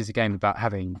 Which is a game about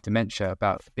having dementia,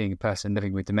 about being a person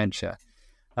living with dementia.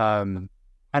 And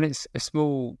it's a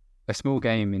small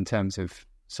game in terms of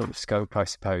sort of scope, I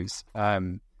suppose.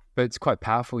 But it's quite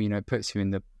powerful, it puts you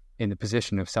in the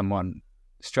position of someone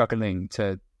struggling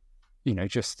to,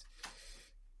 just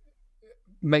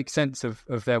make sense of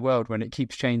their world when it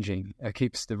keeps changing.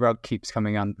 The rug keeps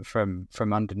coming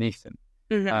from underneath them.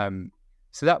 Mm-hmm.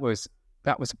 So that was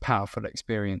a powerful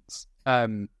experience.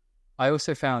 I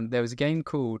also found there was a game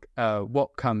called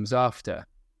What Comes After,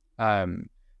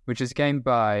 which is a game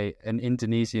by an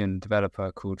Indonesian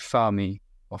developer called Fahmi,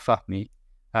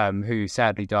 who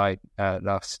sadly died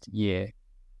last year.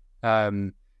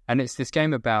 And it's this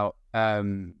game about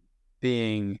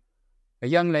being a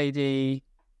young lady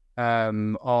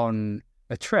on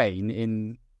a train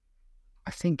in,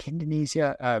 I think,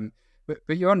 Indonesia. But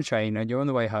you're on a train and you're on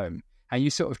the way home, and you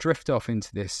sort of drift off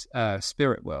into this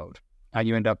spirit world. And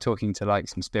you end up talking to like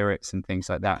some spirits and things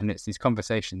like that. And it's these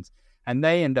conversations. And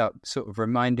they end up sort of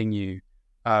reminding you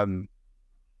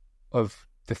of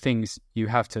the things you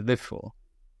have to live for.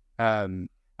 And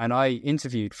I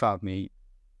interviewed Fahmi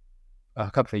a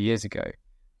couple of years ago.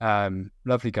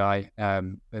 Lovely guy, a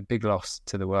big loss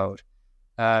to the world.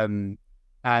 And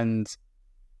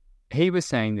he was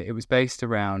saying that it was based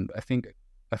around, I think,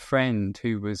 a friend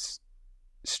who was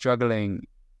struggling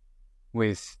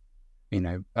with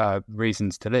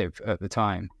reasons to live at the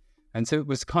time. And so it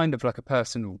was kind of like a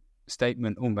personal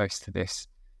statement almost to this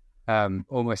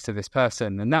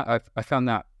person. And that I found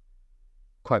that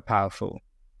quite powerful.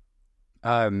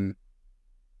 Another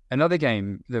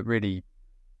game that really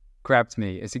grabbed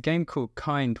me is a game called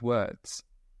Kind Words,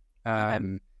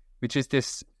 which is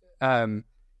this,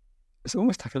 it's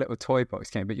almost like a little toy box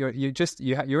game, but you're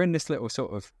in this little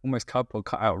sort of almost cardboard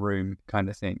cutout room kind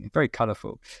of thing, very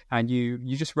colourful, and you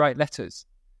just write letters.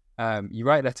 You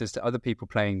write letters to other people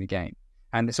playing the game,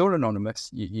 and it's all anonymous.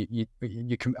 You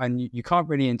can, and you can't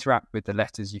really interact with the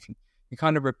letters. You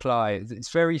kind of reply. It's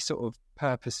very sort of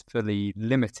purposefully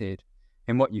limited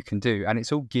in what you can do, and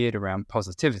it's all geared around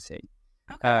positivity.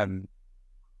 Okay.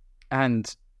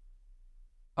 And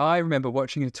I remember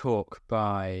watching a talk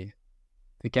by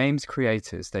the game's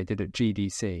creators. They did at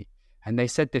GDC, and they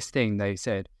said this thing. They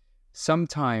said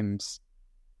sometimes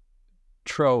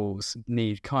trolls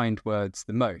need kind words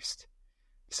the most.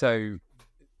 So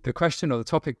the question or the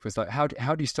topic was like, how do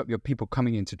you stop your people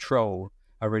coming in to troll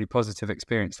a really positive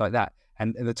experience like that?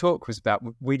 And the talk was about,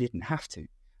 we didn't have to.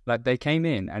 Like, they came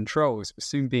in and trolls were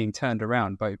soon being turned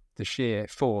around by the sheer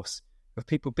force of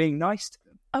people being nice to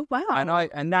them. Oh, wow.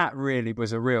 And that really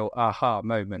was a real aha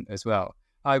moment as well.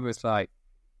 I was like,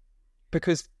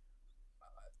 because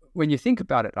when you think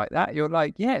about it like that, you're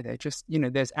like, yeah, they're just,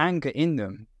 there's anger in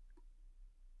them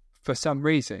for some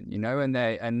reason,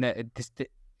 and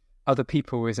other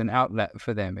people is an outlet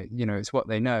for them. It's what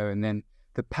they know. And then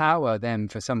the power then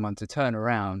for someone to turn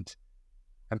around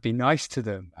and be nice to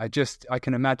them, I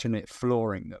can imagine it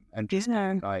flooring them and just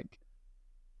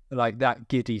like that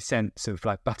giddy sense of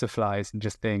like butterflies and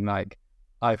just being like,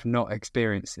 I've not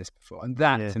experienced this before. And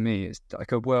that to me is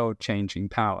like a world-changing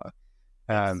power.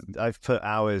 I've put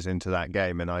hours into that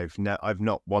game, and I've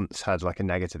not once had like a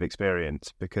negative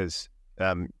experience, because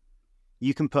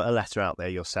you can put a letter out there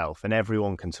yourself, and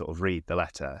everyone can sort of read the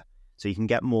letter, so you can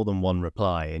get more than one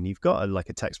reply, and you've got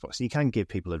a text box, so you can give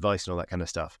people advice and all that kind of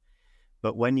stuff.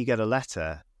 But when you get a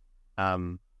letter, a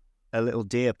little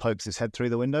deer pokes its head through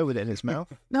the window with it in its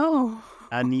mouth. No.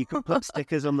 And you can put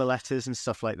stickers on the letters and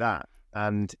stuff like that,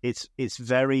 and it's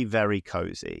very, very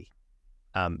cozy.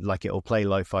 Like, it'll play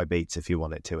lo-fi beats if you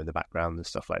want it to in the background and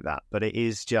stuff like that. But it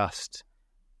is just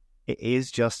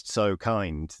so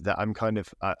kind that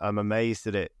I'm amazed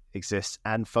that it exists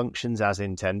and functions as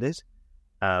intended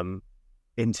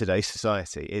in today's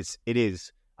society. It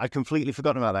is. I'd completely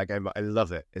forgotten about that game, but I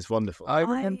love it. It's wonderful. I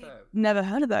remember. Never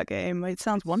heard of that game. It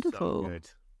sounds wonderful. So good.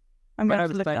 I'm When going I to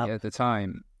was look it playing up. it at the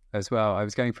time as well, I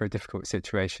was going through a difficult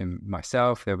situation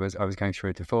myself. I was going through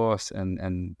a divorce,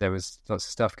 and there was lots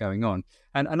of stuff going on.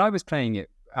 And I was playing it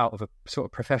out of a sort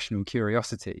of professional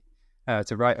curiosity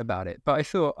to write about it. But I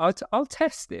thought, I'll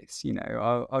test this,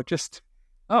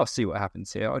 I'll see what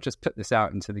happens here. I'll just put this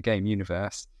out into the game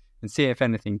universe and see if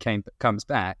anything comes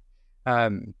back.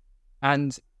 And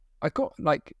I got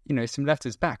some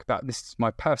letters back about, this is my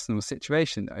personal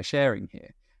situation that I'm sharing here.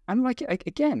 And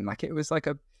it was like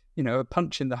a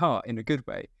punch in the heart in a good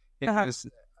way. It was,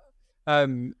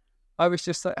 I was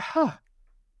just like,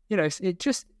 it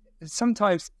just,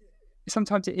 sometimes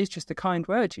it is just a kind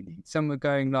word you need. Someone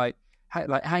going like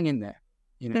hang in there,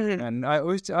 and I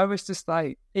was just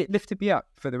like, it lifted me up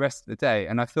for the rest of the day.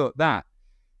 And I thought that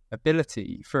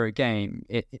ability for a game,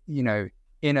 in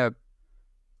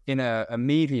a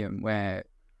medium where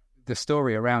the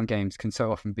story around games can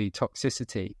so often be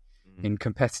toxicity in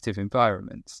competitive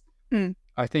environments,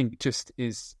 I think just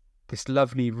is this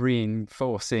lovely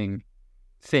reinforcing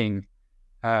thing.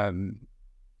 So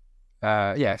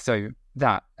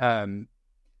that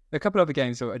a couple other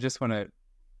games that I just want to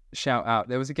shout out.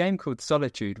 There was a game called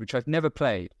Solitude, which I've never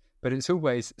played, but it's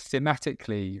always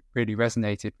thematically really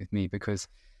resonated with me, because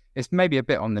it's maybe a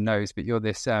bit on the nose, but you're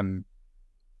this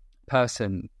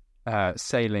person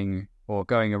sailing or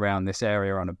going around this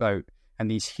area on a boat,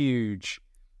 and these huge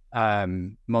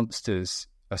monsters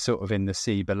are sort of in the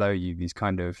sea below you, these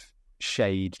kind of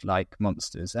shade-like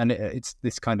monsters. And it's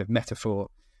this kind of metaphor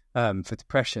for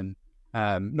depression.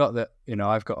 Not that,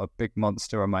 I've got a big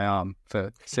monster on my arm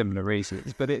for similar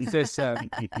reasons, but it's this,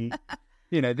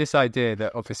 this idea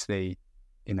that obviously,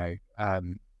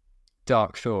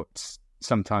 dark thoughts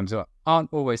sometimes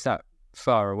aren't always that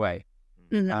far away.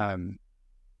 Mm-hmm.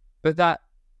 But that,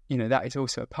 that is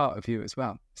also a part of you as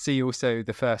well. See also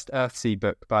the first Earthsea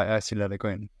book by Ursula Le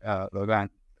Guin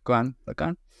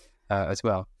as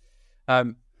well.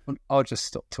 I'll just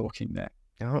stop talking there.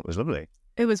 Oh, it was lovely.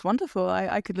 It was wonderful.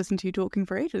 I could listen to you talking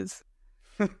for ages.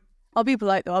 I'll be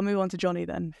polite though. I'll move on to Johnny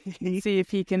then. See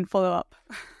if he can follow up.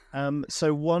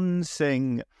 So one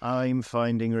thing I'm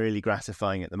finding really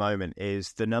gratifying at the moment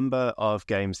is the number of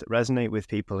games that resonate with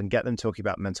people and get them talking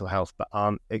about mental health, but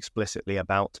aren't explicitly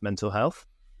about mental health.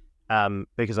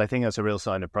 Because I think that's a real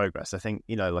sign of progress. I think,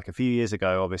 like a few years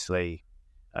ago, obviously,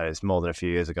 it's more than a few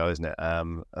years ago, isn't it?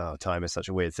 Time is such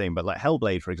a weird thing. But like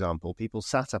Hellblade, for example, people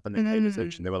sat up and they paid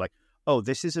attention. They were like, oh,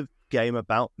 this is a game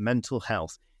about mental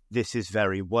health. This is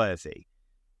very worthy.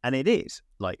 And it is.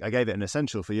 Like, I gave it an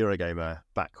essential for Eurogamer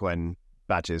back when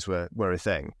badges were a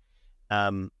thing.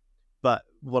 But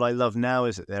what I love now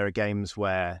is that there are games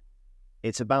where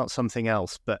it's about something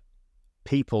else, but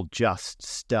people just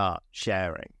start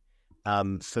sharing.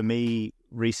 For me,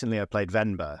 recently I played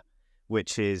Venba,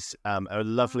 which is a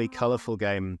lovely, colourful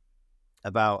game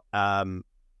about an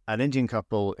Indian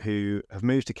couple who have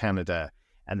moved to Canada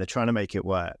and they're trying to make it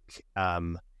work.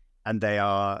 And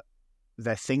they're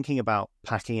thinking about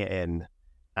packing it in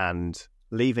and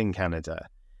leaving Canada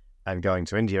and going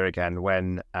to India again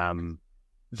when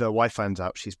the wife finds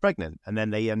out she's pregnant, and then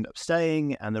they end up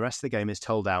staying, and the rest of the game is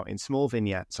told out in small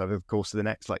vignettes over the course of the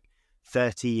next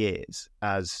 30 years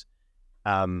as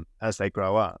they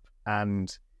grow up.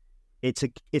 And it's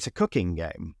a cooking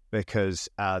game because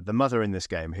the mother in this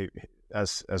game, who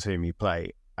as whom you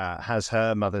play, has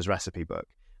her mother's recipe book,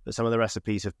 but some of the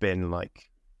recipes have been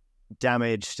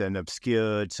damaged and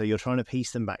obscured, so you're trying to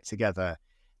piece them back together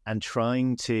and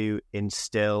trying to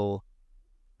instill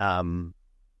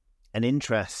an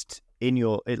interest in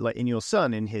your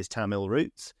son, in his Tamil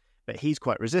roots, but he's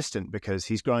quite resistant because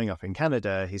he's growing up in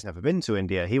Canada. He's never been to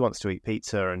India. He wants to eat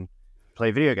pizza and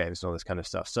play video games and all this kind of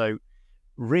stuff. So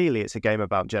really, it's a game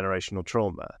about generational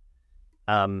trauma.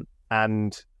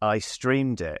 And I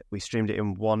streamed it. We streamed it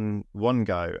in one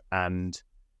go, and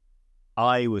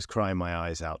I was crying my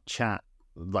eyes out. Chat,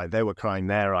 they were crying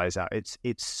their eyes out.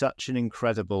 It's such an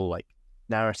incredible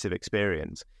narrative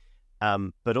experience.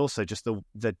 But also just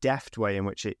the deft way in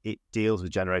which it deals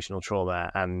with generational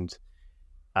trauma and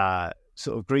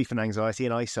sort of grief and anxiety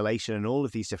and isolation and all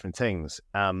of these different things.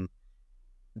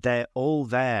 They're all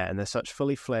there, and they're such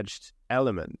fully fledged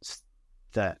elements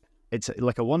that it's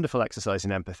a wonderful exercise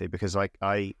in empathy, because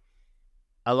a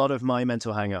lot of my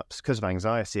mental hang-ups because of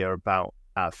anxiety are about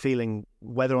feeling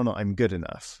whether or not I'm good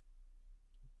enough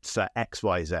for X,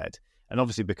 Y, Z. And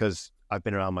obviously because I've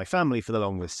been around my family for the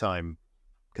longest time,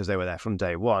 because they were there from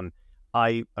day one,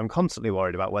 I'm constantly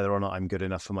worried about whether or not I'm good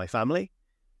enough for my family.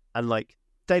 And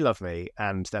they love me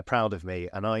and they're proud of me,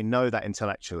 and I know that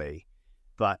intellectually.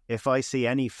 But if I see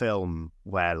any film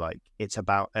where it's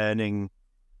about earning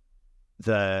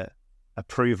the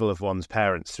approval of one's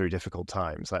parents through difficult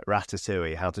times, like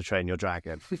Ratatouille, How to Train Your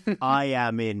Dragon, I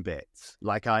am in bits.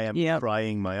 I am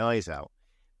crying my eyes out.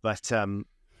 But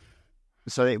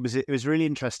so it was really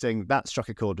interesting. That struck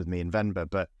a chord with me in Venba,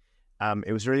 but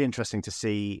it was really interesting to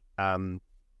see the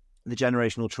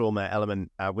generational trauma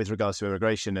element with regards to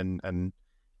immigration and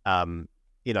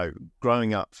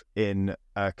growing up in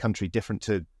a country different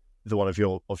to the one of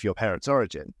your parents'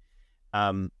 origin.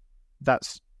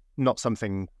 That's not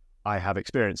something I have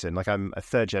experience in. I'm a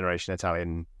third generation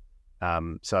Italian,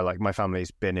 so my family's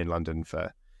been in London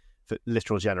for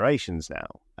literal generations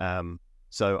now.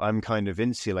 So I'm kind of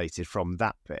insulated from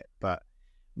that bit, but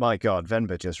my God,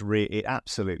 Venba just it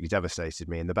absolutely devastated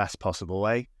me in the best possible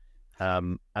way.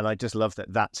 And I just love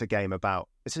that that's a game about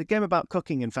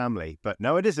cooking and family, but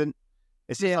no, it isn't.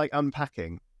 It's just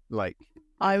unpacking.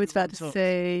 I was about to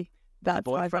say that's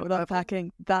why I felt with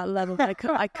unpacking. That level,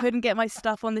 I couldn't get my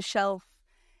stuff on the shelf,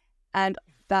 and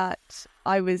that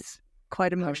I was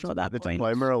quite emotional at that point. The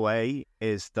diploma away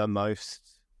is the most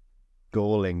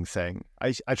galling thing.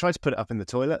 I tried to put it up in the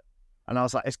toilet, and I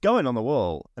was like, it's going on the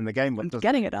wall, and the game was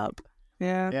getting it up.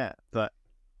 Yeah, but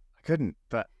I couldn't.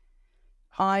 But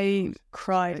I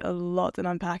cried a lot in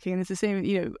unpacking, and it's the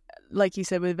same, like you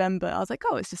said with Venba. I was like,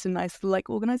 oh, it's just a nice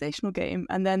organizational game,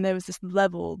 and then there was this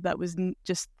level that was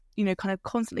just kind of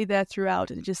constantly there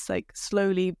throughout, and it just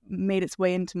slowly made its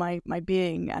way into my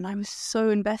being, and I was so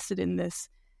invested in this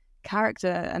character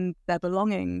and their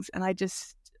belongings, and I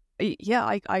just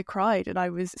I cried, and I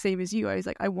was same as you. I was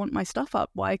like, I want my stuff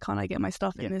up. Why can't I get my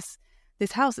stuff in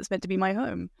this house that's meant to be my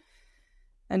home?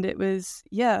 And it was,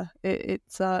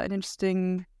 it's an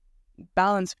interesting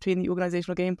balance between the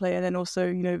organizational gameplay and then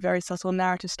also, very subtle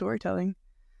narrative storytelling.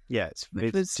 Yeah,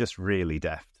 it's just really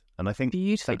deft. And I think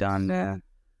beautifully done. Yeah.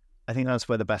 I think that's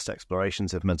where the best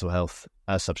explorations of mental health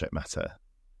as subject matter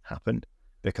happen,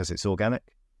 because it's organic.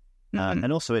 Mm-hmm.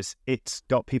 And also it's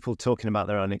got people talking about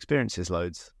their own experiences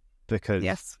loads, because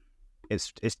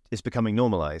it's becoming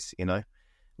normalized,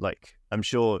 I'm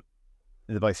sure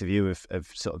the both of you have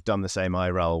sort of done the same eye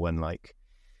roll when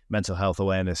Mental Health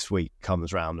Awareness Week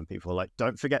comes round and people are like,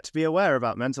 don't forget to be aware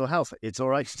about mental health. It's all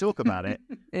right to talk about it.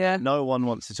 Yeah. No one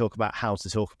wants to talk about how to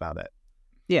talk about it.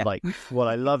 Yeah. What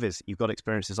I love is you've got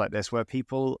experiences like this where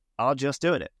people are just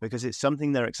doing it because it's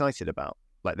something they're excited about.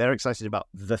 They're excited about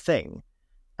the thing,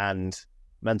 and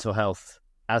mental health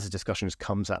as a discussion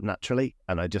comes up naturally.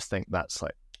 And I just think that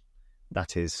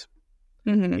is,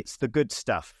 it's the good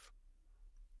stuff.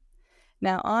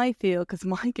 Now, I feel, because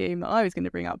my game that I was going to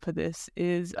bring up for this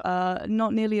is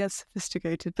not nearly as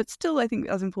sophisticated, but still I think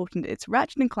as important. It's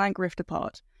Ratchet & Clank Rift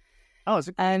Apart. Oh, it's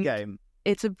a good game.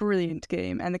 it's a brilliant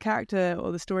game. And the character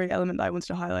or the story element that I wanted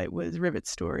to highlight was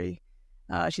Rivet's story.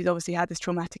 She's obviously had this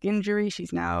traumatic injury.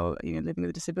 She's now, living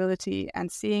with a disability,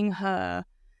 and seeing her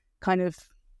kind of,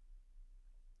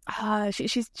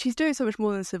 she's doing so much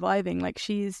more than surviving. Like,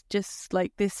 she's just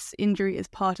like, this injury is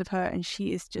part of her, and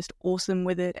she is just awesome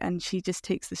with it. And she just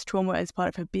takes this trauma as part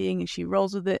of her being, and she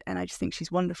rolls with it. And I just think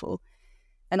she's wonderful.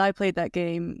 And I played that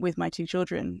game with my 2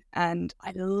 children, and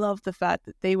I love the fact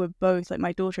that they were both, like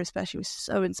my daughter especially, was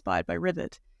so inspired by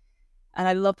Rivet. And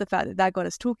I love the fact that that got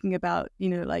us talking about,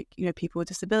 people with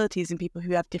disabilities and people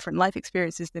who have different life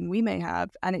experiences than we may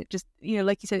have. And it just,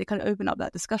 like you said, it kind of opened up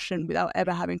that discussion without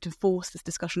ever having to force this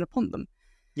discussion upon them.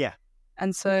 Yeah.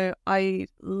 And so I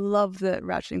love that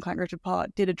Ratchet & Clank Rift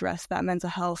Apart did address that mental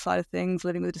health side of things,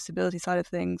 living with a disability side of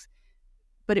things.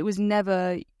 But it was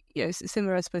never,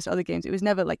 similar, I suppose, to other games, it was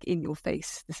never like in your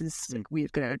face. This is like, we're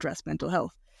going to address mental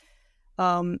health.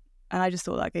 And I just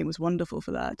thought that game was wonderful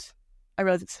for that. I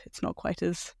realize it's not quite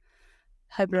as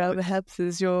highbrow over hips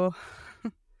as your.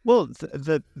 Well,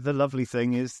 the lovely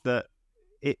thing is that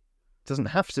it doesn't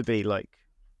have to be like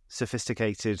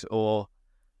sophisticated, or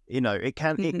it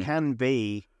can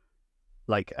be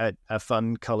like a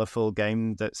fun, colourful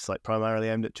game that's like primarily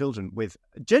aimed at children with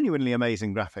genuinely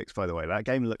amazing graphics. By the way, that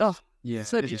game looks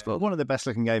so beautiful. One of the best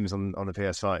looking games on the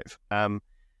PS5.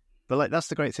 But like, that's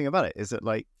the great thing about it, is that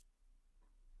like,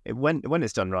 when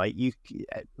it's done right, you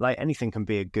like, anything can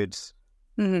be a good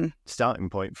starting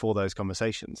point for those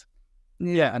conversations.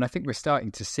 Yeah, and I think we're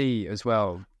starting to see as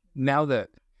well now that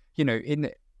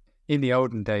in the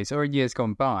olden days or in years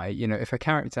gone by, if a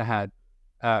character had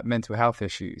mental health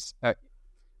issues, I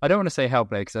don't want to say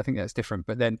Hellblade because I think that's different,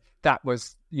 but then that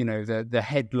was the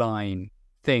headline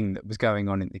thing that was going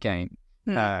on in the game,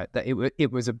 that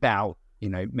it was about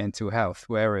mental health.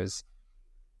 Whereas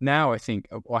now I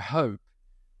hope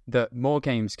that more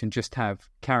games can just have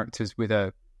characters with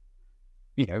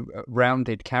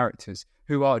rounded characters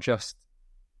who are just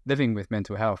living with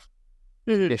mental health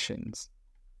conditions,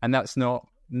 and that's not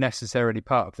necessarily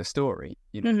part of the story.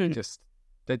 Just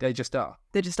they just are.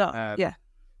 They just are. Yeah.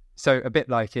 So a bit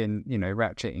like in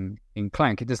Ratchet in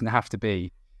Clank, it doesn't have to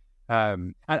be,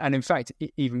 and in fact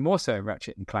even more so in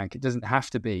Ratchet and Clank, it doesn't have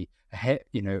to be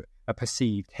a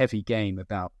perceived heavy game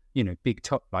about big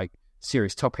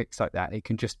serious topics like that. It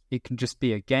can just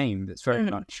be a game that's very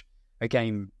much a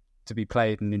game to be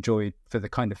played and enjoyed for the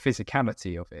kind of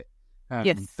physicality of it.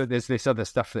 Yes. But there's this other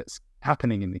stuff that's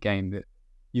happening in the game that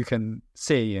you can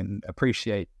see and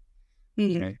appreciate.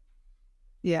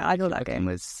 Yeah, I thought that game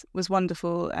was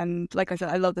wonderful, and like I said,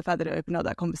 I love the fact that it opened up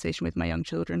that conversation with my young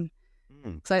children.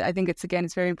 Because I think it's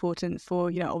very important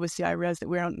for, obviously I realize that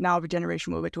we're now of a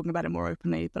generation where we're talking about it more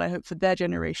openly, but I hope for their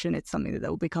generation it's something that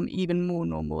will become even more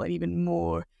normal and even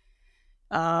more,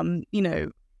 just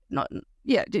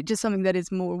something that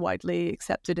is more widely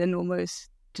accepted and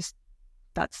almost just,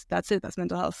 that's it, that's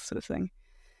mental health sort of thing.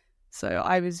 So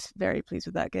I was very pleased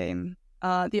with that game.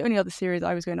 The only other series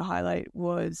I was going to highlight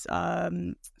was, for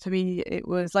me, it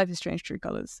was Life is Strange True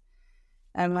Colors.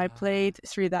 And when I played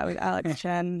through that with Alex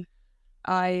Chen,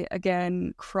 I,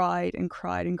 again, cried and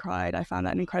cried and cried. I found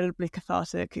that an incredibly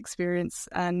cathartic experience,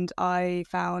 and I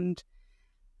found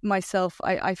myself,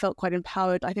 I felt quite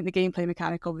empowered. I think the gameplay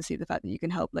mechanic, obviously, the fact that you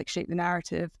can help shape the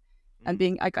narrative, and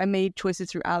I made choices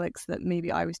through Alex that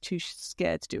maybe I was too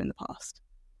scared to do in the past.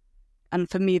 And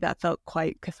for me, that felt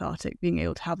quite cathartic, being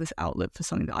able to have this outlet for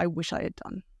something that I wish I had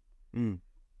done.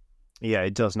 Yeah,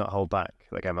 it does not hold back.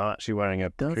 Like, I'm actually wearing a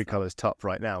True Colors top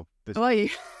right now. Oh, are you?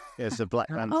 Yeah, it's a black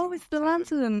lantern. Oh, it's the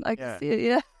lantern. I can see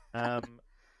it, yeah.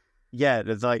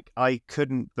 There's I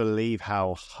couldn't believe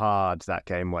how hard that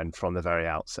game went from the very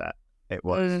outset. It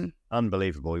was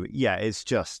unbelievable. Yeah, it's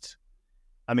just,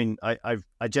 I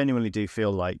genuinely do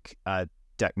feel like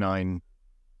Deck 9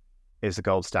 is the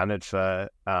gold standard for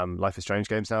Life is Strange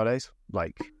games nowadays.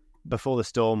 Like, Before the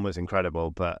Storm was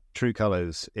incredible, but True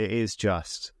Colors, it is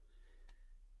just...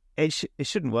 It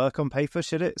shouldn't work on paper,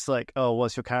 should it? It's like, oh,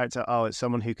 what's your character? Oh, it's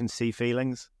someone who can see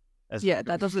feelings.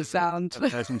 That doesn't sound...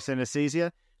 Some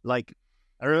synesthesia. Like,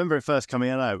 I remember it first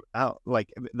coming out,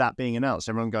 like, that being announced,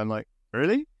 everyone going like,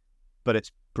 really? But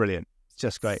it's brilliant. It's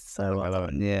just great. So I love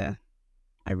it. Yeah.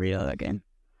 I really love that game.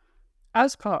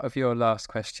 As part of your last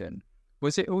question,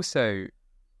 was it also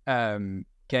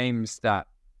games that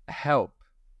help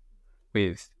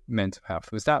with mental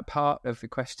health? Was that part of the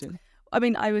question?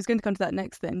 I was going to come to that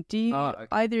next then. Do you,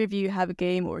 either of you have a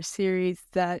game or a series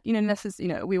that,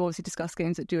 we obviously discuss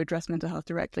games that do address mental health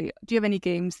directly. Do you have any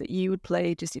games that you would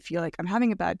play just if you're like, I'm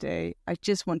having a bad day, I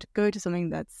just want to go to something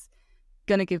that's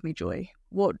gonna give me joy.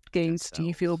 What games do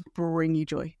you feel bring you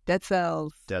joy? Dead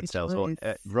Cells. Dead Good Cells, or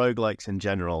choice. roguelikes in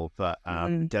general, but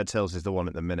Dead Cells is the one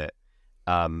at the minute.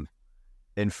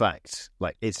 In fact,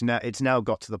 like it's now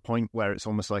got to the point where it's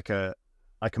almost like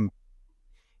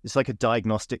it's like a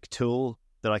diagnostic tool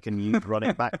that I can use, run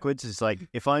it backwards. It's like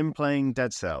if I'm playing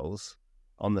Dead Cells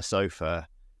on the sofa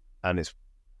and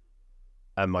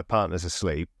my partner's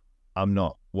asleep, I'm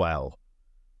not well.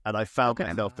 And I found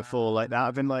myself before like that.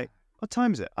 I've been like, what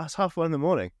time is it? Oh, it's 1:30 in the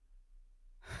morning.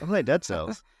 I'm playing Dead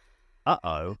Cells.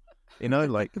 Uh-oh.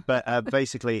 But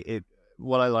basically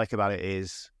what I like about it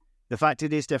is the fact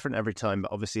it is different every time,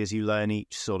 but obviously as you learn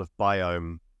each sort of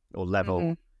biome or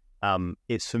level,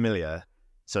 it's familiar.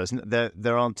 So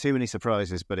there aren't too many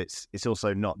surprises, but it's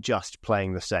also not just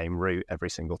playing the same route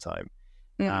every single time.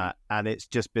 And it's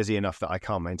just busy enough that I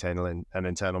can't maintain an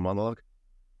internal monologue.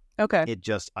 Okay.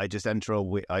 I just enter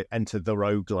the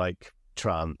roguelike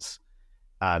trance,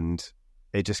 and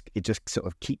it just sort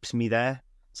of keeps me there.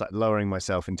 It's like lowering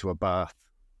myself into a bath.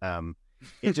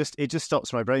 It just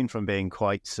stops my brain from being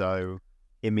quite so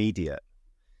immediate.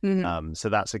 So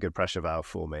that's a good pressure valve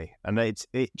for me, and it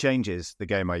changes the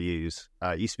game I use.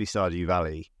 It used to be Stardew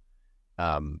Valley,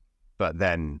 but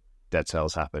then Dead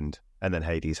Cells happened, and then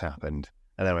Hades happened,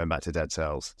 and then I went back to Dead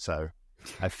Cells. So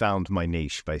I found my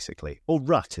niche, basically, or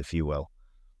rut, if you will.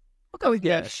 I'll go with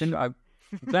yes. And I'm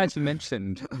glad you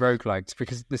mentioned roguelikes,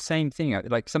 because the same thing,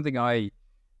 like something I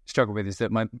struggle with is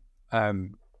that my,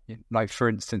 like for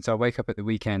instance, I wake up at the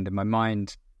weekend and my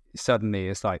mind suddenly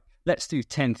is like, let's do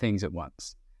 10 things at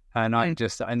once. And I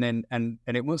just, and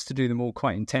it wants to do them all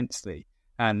quite intensely.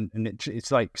 And it's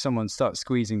like someone starts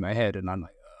squeezing my head and I'm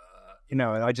like,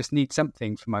 I just need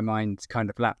something for my mind to kind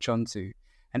of latch onto.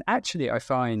 And actually I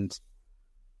find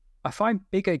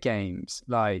bigger games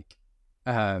like,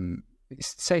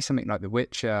 say something like The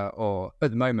Witcher, or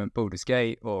at the moment Baldur's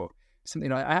Gate, or something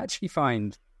like I actually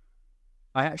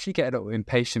get a little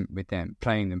impatient with them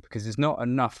playing them, because there's not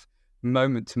enough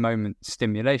moment-to-moment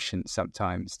stimulation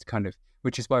sometimes to kind of,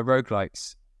 which is why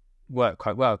roguelikes work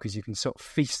quite well, because you can sort of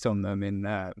feast on them and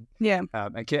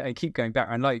keep going back.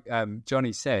 And like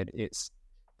Johnny said,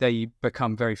 they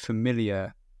become very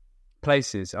familiar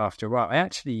places after a while. I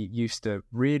actually used to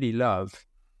really love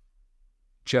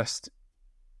just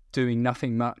doing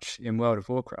nothing much in World of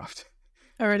Warcraft.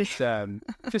 Oh, really?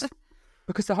 Just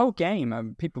because the whole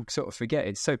game, people sort of forget,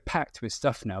 it's so packed with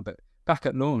stuff now, but back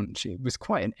at launch, it was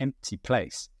quite an empty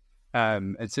place.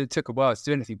 And so it took a while to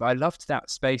do anything, but I loved that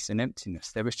space and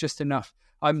emptiness. There was just enough.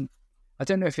 I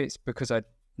don't know if it's because I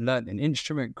learned an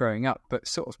instrument growing up, but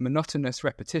sort of monotonous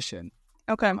repetition.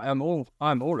 Okay. I'm all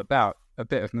about a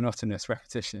bit of monotonous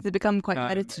repetition. They become quite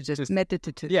meditative,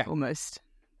 almost.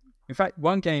 In fact,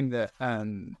 one game that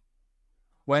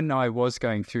when I was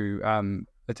going through a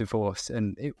divorce,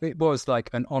 and it was like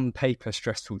an on-paper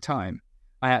stressful time,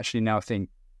 I actually now think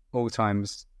all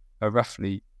times are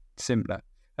roughly similar.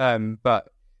 But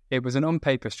it was an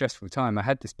on-paper stressful time. I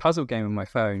had this puzzle game on my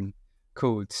phone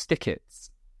called Stick Its,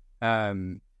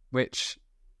 which,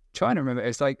 trying to remember,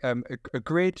 it's like a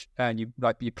grid, and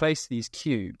you place these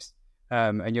cubes,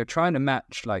 and you're trying to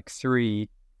match like 3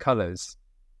 colors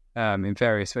in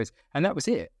various ways, and that was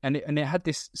it. And it had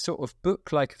this sort of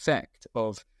book-like effect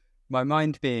of my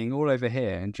mind being all over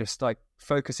here and just like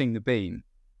focusing the beam.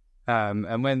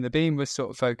 And when the beam was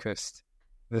sort of focused,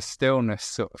 the stillness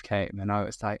sort of came, and I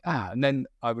was like, and then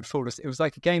I would fall asleep. It was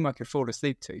like a game I could fall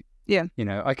asleep to. Yeah.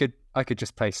 I could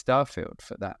just play Starfield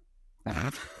for that.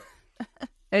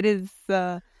 It is,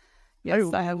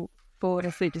 yes, I have fallen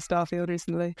asleep to Starfield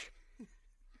recently.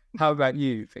 How about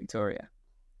you, Victoria?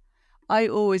 I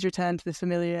always return to the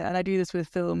familiar, and I do this with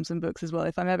films and books as well.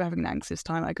 If I'm ever having an anxious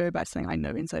time, I go back to something I know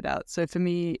inside out. So for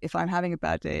me, if I'm having a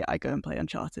bad day, I go and play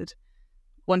Uncharted.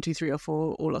 1, 2, 3, or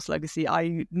 4, or Lost Legacy.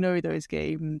 I know those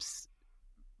games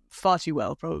far too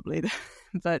well, probably.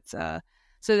 But so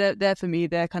they're for me,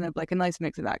 they're kind of like a nice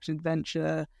mix of action,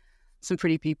 adventure, some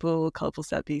pretty people, colourful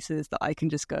set pieces that I can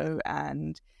just go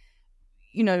and,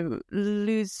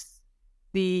 lose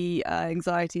the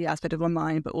anxiety aspect of my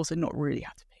mind, but also not really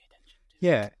have to pay attention to.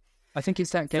 Yeah, I think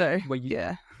it's that game where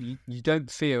you don't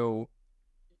feel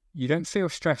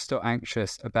stressed or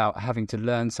anxious about having to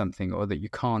learn something, or that you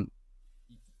can't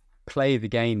play the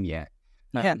game yet.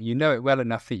 You know it well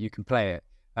enough that you can play it,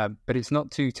 but it's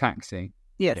not too taxing.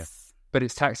 Yes. Yeah. But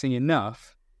it's taxing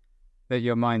enough that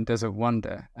your mind doesn't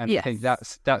wander. And I think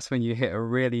that's when you hit a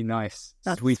really nice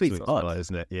sweet spot,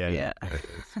 isn't it? Yeah.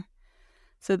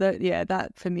 So that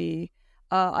for me,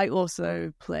 I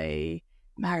also play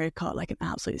Mario Kart like an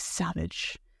absolute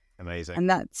savage. Amazing. And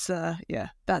that's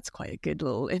quite a good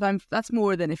little. That's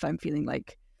more than if I'm feeling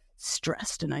like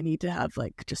stressed and I need to have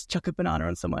like just chuck a banana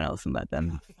on someone else and let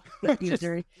them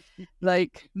misery,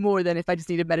 like more than if I just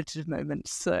need a meditative moment.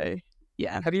 So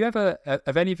yeah. Have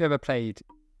any of you ever played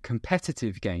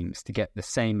competitive games to get the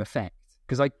same effect?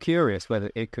 Because I'm curious whether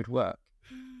it could work.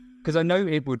 Because I know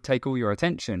it would take all your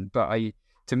attention, but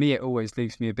to me it always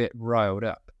leaves me a bit riled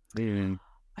up. I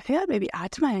think I'd maybe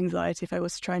add to my anxiety if I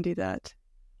was to try and do that.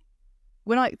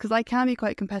 Because I can be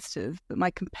quite competitive, but my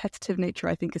competitive nature,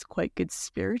 I think, is quite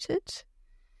good-spirited.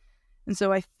 And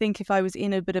so I think if I was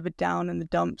in a bit of a down in the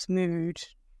dumps mood,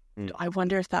 I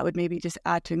wonder if that would maybe just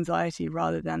add to anxiety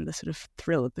rather than the sort of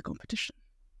thrill of the competition.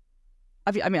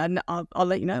 I'll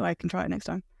let you know. I can try it next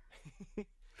time.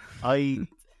 To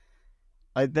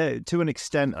an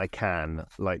extent, I can.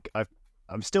 Like,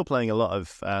 I'm still playing a lot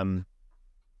of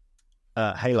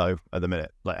Halo at the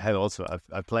minute. Like Halo Ultimate,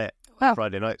 I play it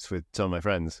Friday nights with some of my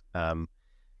friends.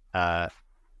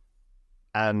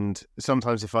 And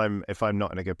sometimes if I'm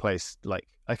not in a good place, like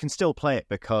I can still play it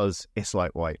because it's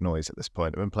like white noise at this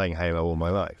point. I've been playing Halo all my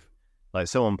life. Like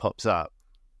someone pops up,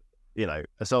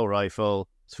 assault rifle,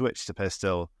 switch to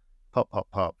pistol,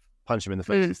 pop, punch them in the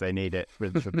face if they need it,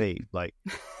 rinse, repeat. Like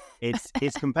it's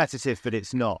competitive, but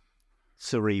it's not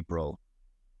cerebral.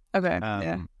 Okay.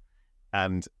 Yeah.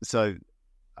 And so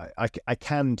I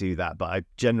can do that, but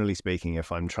generally speaking,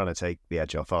 if I'm trying to take the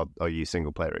edge off, I'll use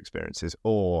single player experiences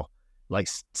or like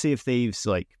Sea of Thieves.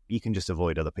 Like you can just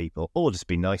avoid other people or just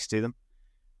be nice to them.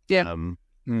 Yeah.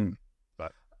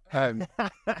 But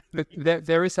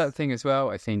there is that thing as well.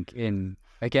 I think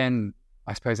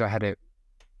I suppose I had it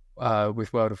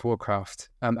with World of Warcraft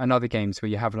and other games where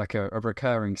you have like a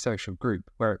recurring social group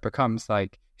where it becomes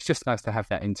like it's just nice to have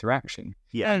that interaction.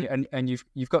 Yeah, and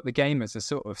you've got the game as a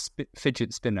sort of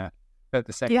fidget spinner at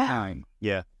the same time.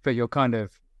 Yeah, but you're kind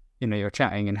of you're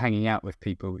chatting and hanging out with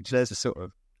people, which is a sort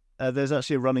of. There's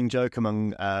actually a running joke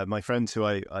among my friends who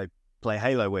I play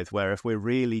Halo with, where if we're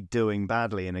really doing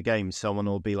badly in a game, someone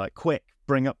will be like, "Quick,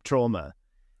 bring up trauma,"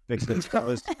 because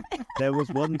there was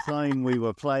one time we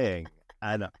were playing.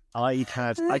 And I'd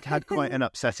had quite an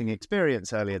upsetting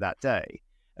experience earlier that day.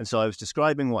 And so I was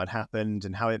describing what had happened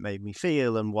and how it made me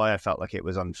feel and why I felt like it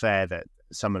was unfair that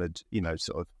someone had,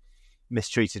 sort of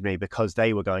mistreated me because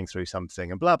they were going through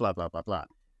something and blah, blah, blah, blah, blah.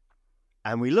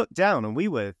 And we looked down and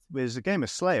it was a game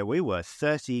of Slayer. We were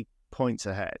 30 points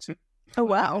ahead. Oh,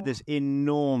 wow. This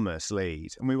enormous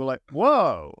lead. And we were like,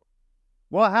 whoa,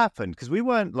 what happened? Because we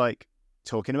weren't like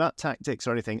talking about tactics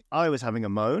or anything. I was having a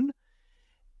moan.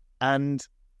 And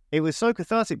it was so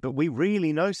cathartic, but we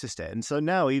really noticed it. And so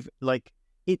now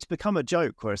it's become a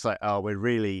joke where it's like, oh, we're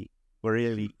really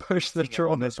push the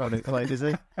trauma on it. Like, is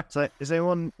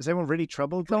anyone really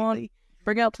troubled? Come on,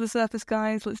 bring it up to the surface,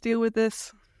 guys. Let's deal with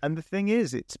this. And the thing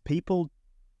is, it's people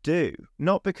do,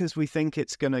 not because we think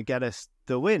it's going to get us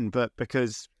the win, but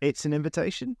because it's an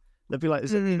invitation. They'll be like,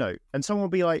 and someone will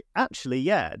be like, actually,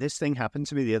 yeah, this thing happened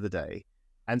to me the other day.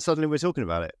 And suddenly we're talking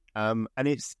about it. And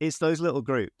it's those little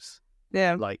groups.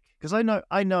 Yeah. Like, because I know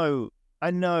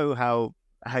how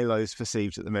Halo's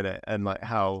perceived at the minute and like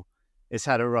how it's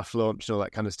had a rough launch and all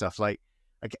that kind of stuff. Like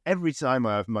every time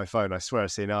I open my phone, I swear I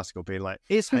see an article being like,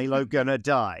 is Halo gonna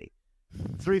die?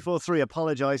 343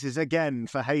 apologizes again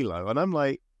for Halo. And I'm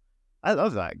like, I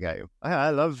love that game.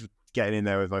 I love getting in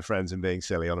there with my friends and being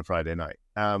silly on a Friday night.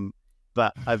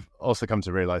 But I've also come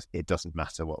to realize it doesn't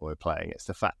matter what we're playing. It's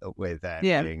the fact that we're there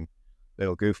being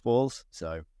little goofballs.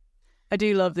 So I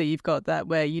do love that you've got that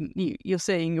where you're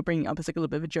saying you're bringing it up as like a little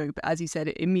bit of a joke, but as you said,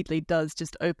 it immediately does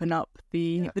just open up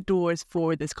the doors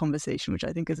for this conversation, which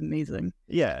I think is amazing.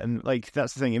 Yeah, and like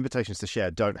that's the thing. Invitations to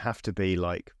share don't have to be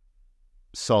like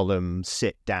solemn,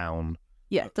 sit down.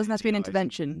 Yeah, it doesn't have to be an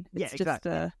intervention. It's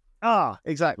exactly.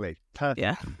 Exactly. Perfect.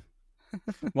 Yeah.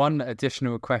 One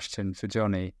additional question for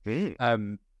Johnny.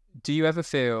 Do you ever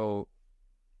feel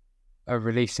a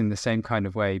release in the same kind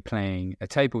of way playing a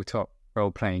tabletop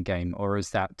role-playing game, or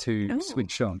is that too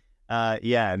switched on?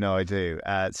 Yeah, no, I do.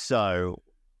 So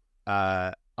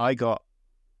I got,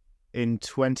 in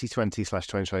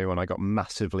 2020/2021, I got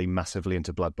massively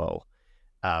into Blood Bowl,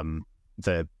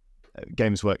 the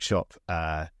Games Workshop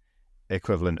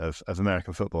equivalent of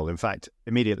American football. In fact,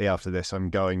 immediately after this, I'm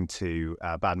going to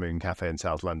Bad Moon Cafe in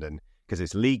South London because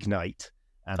it's league night,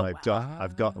 and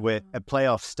we're a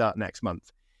playoffs start next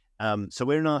month. So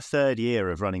we're in our third year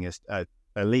of running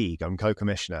a league. I'm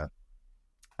co-commissioner,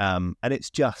 and it's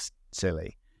just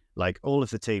silly. Like all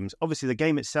of the teams, obviously the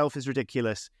game itself is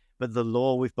ridiculous, but the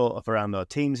lore we've built up around our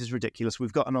teams is ridiculous.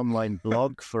 We've got an online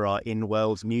blog for our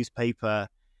in-world newspaper.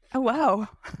 Oh, wow.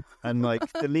 And like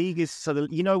the league is,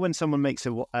 when someone makes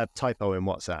a typo in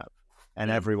WhatsApp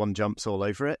and everyone jumps all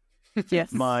over it?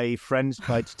 Yes. My friends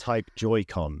tried to type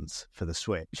Joy-Cons for the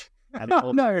Switch, and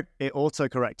it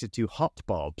auto-corrected to Hot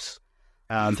Bobs.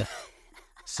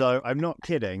 So I'm not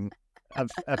kidding.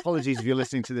 Apologies if you're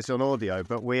listening to this on audio,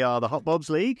 but we are the Hot Bobs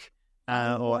League,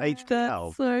 or HBL.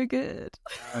 That's so good.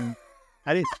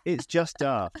 And it's just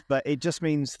daft, but it just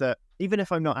means that even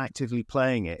if I'm not actively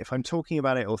playing it, if I'm talking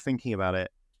about it or thinking about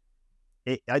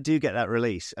it, I do get that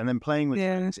release. And then playing with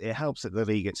friends, it helps that the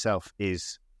league itself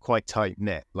is quite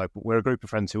tight-knit. Like, we're a group of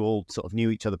friends who all sort of knew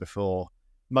each other before,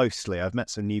 mostly. I've met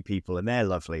some new people, and they're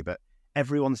lovely, but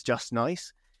everyone's just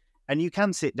nice. And you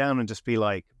can sit down and just be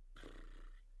like,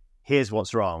 here's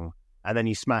what's wrong. And then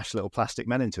you smash little plastic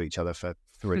men into each other for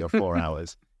 3 or 4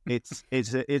 hours. It's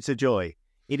a joy.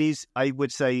 It is, I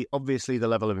would say, obviously the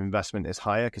level of investment is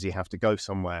higher because you have to go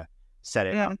somewhere, set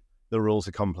it up. The rules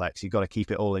are complex. You've got to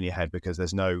keep it all in your head because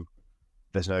there's no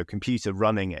computer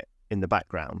running it in the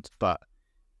background. But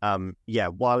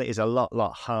while it is a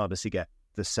lot harder to get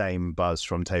the same buzz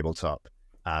from tabletop,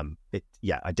 I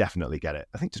definitely get it.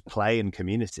 I think just play and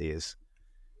community is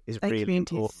really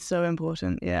community important. is so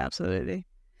important. Yeah, absolutely.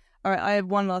 All right, I have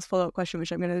one last follow-up question,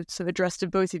 which I'm going to sort of address to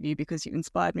both of you because you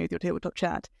inspired me with your tabletop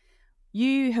chat.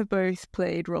 You have both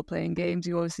played role-playing games.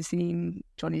 You've obviously seen,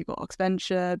 Johnny, you've got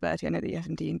Oxventure. Bertie, I know that you have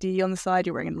some D&D on the side.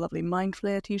 You're wearing a lovely Mind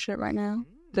Flayer t-shirt right now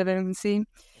that everyone can see.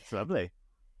 It's lovely.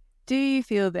 Do you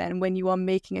feel then, when you are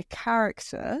making a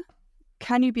character,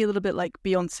 can you be a little bit like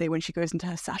Beyonce when she goes into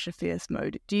her Sasha Fierce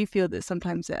mode? Do you feel that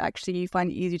sometimes that actually you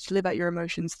find it easier to live out your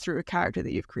emotions through a character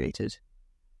that you've created?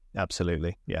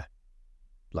 Absolutely, yeah.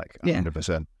 Like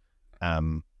 100%.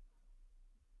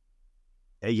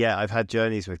 I've had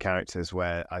journeys with characters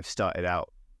where I've started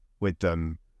out with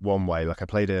them one way. Like, I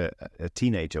played a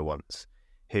teenager once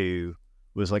who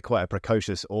was like quite a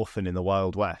precocious orphan in the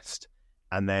Wild West,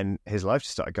 and then his life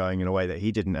just started going in a way that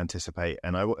he didn't anticipate,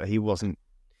 and he wasn't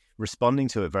responding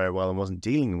to it very well and wasn't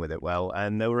dealing with it well.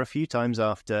 And there were a few times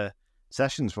after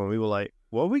sessions when we were like,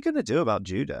 what are we going to do about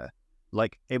Judah?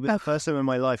 Like, it was the first time in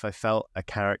my life I felt a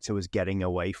character was getting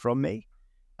away from me.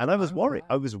 And I was worried.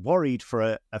 I was worried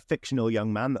for a fictional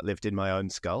young man that lived in my own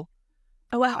skull.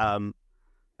 Oh, wow.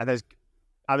 And there's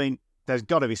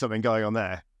got to be something going on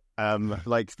there.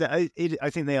 I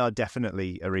think they are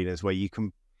definitely arenas where you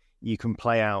can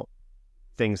play out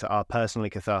things that are personally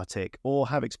cathartic or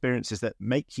have experiences that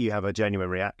make you have a genuine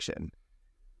reaction.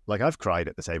 Like, I've cried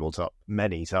at the tabletop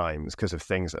many times because of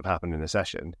things that have happened in a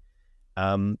session,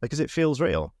 because it feels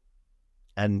real.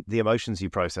 And the emotions you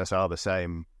process are the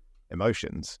same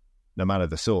emotions, no matter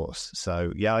the source.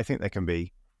 So yeah, I think they can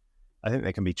be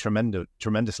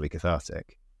tremendously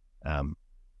cathartic.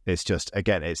 It's just,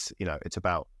 again, it's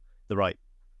about the right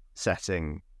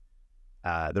setting,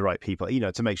 the right people,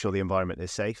 to make sure the environment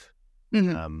is safe.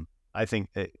 Mm-hmm. I think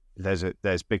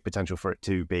there's big potential for it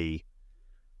to be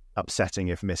upsetting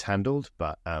if mishandled,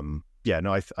 but I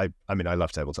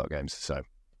love tabletop games. So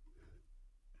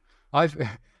I've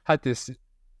had this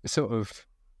sort of,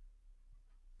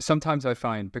 sometimes I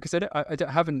find, because I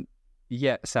haven't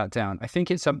yet sat down, I think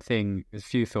it's something, there's a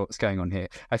few thoughts going on here.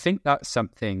 I think that's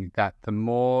something that the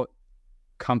more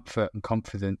comfort and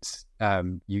confidence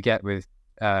you get with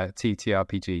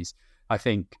TTRPGs, I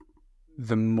think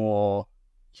the more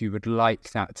you would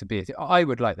like that to be. I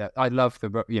would like that. I love the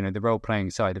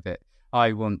role-playing side of it.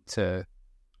 I want to,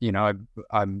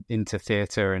 I'm into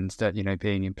theatre and,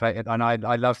 being in play. And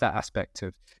I love that aspect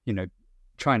of,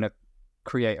 trying to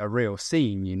create a real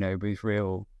scene, with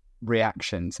real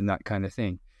reactions and that kind of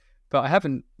thing. But I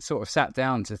haven't sort of sat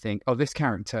down to think, oh, this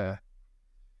character,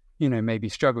 maybe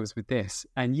struggles with this.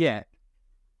 And yet,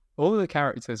 all the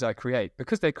characters I create,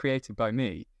 because they're created by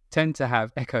me, tend to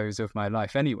have echoes of my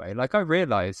life anyway. Like, I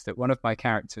realized that one of my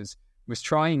characters was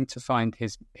trying to find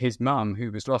his mum who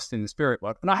was lost in the spirit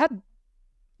world. And I hadn't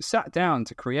sat down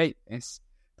to create this,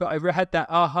 but I had that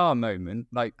aha moment,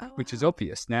 which is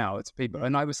obvious now to people.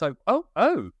 And I was like, oh,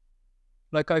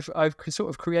 like I've sort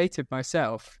of created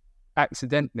myself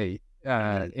accidentally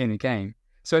in a game.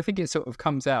 So I think it sort of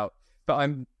comes out.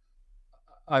 But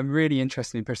I'm really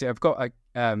interested in Percy. I've got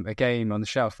a game on the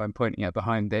shelf I'm pointing at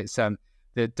behind it. It's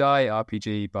the Die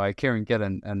RPG by Kieran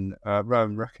Gillen and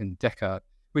Rowan Rucken Deckard,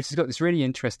 which has got this really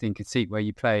interesting conceit where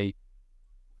you play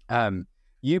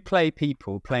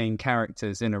people playing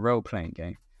characters in a role-playing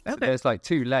game. Okay. So there's like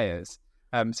 2 layers.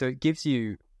 So it gives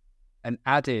you an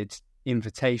added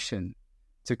invitation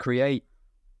to create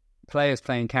players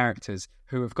playing characters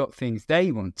who have got things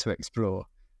they want to explore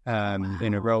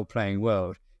in a role-playing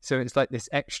world. So it's like this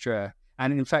extra,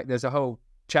 and in fact, there's a whole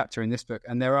chapter in this book,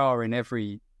 and there are in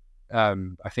every, I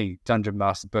think, Dungeon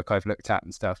Master book I've looked at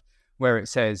and stuff, where it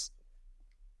says,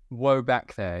 woe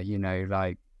back there,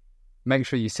 make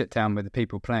sure you sit down with the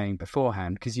people playing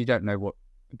beforehand, because you don't know what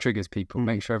triggers people.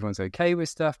 Make sure everyone's okay with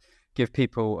stuff. Give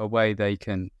people a way they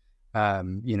can,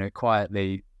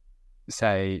 quietly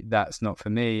say that's not for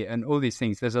me, and all these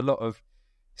things. There's a lot of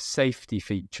safety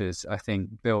features, I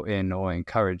think, built in or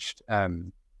encouraged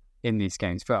in these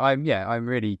games. But I'm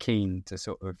really keen to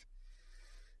sort of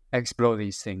explore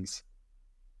these things.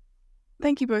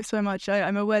 Thank you both so much.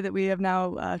 I'm aware that we have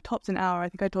now topped an hour. I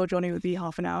think I told Johnny it would be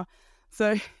half an hour.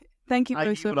 So thank you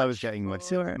both so much. I was getting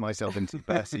myself into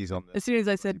Bertie's on this. As soon as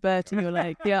I said Bertie, you were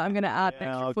like, yeah, I'm going to add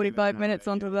extra 45 minutes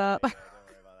onto that.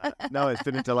 No, it's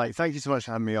been a delight. Thank you so much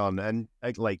for having me on. And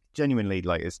genuinely,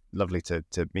 it's lovely to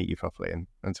meet you properly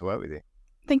and to work with you.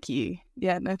 Thank you.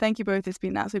 Yeah, no, thank you both. It's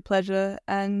been an absolute pleasure.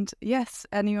 And yes,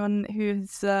 anyone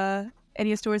who's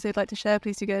any stories they'd like to share,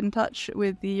 please do get in touch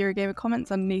with the Eurogamer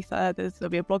comments underneath. There'll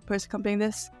be a blog post accompanying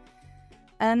this.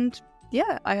 And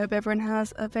yeah, I hope everyone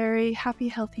has a very happy,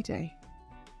 healthy day.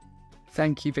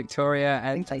 Thank you, Victoria.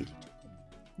 And thank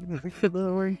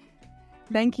you.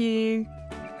 Thank you.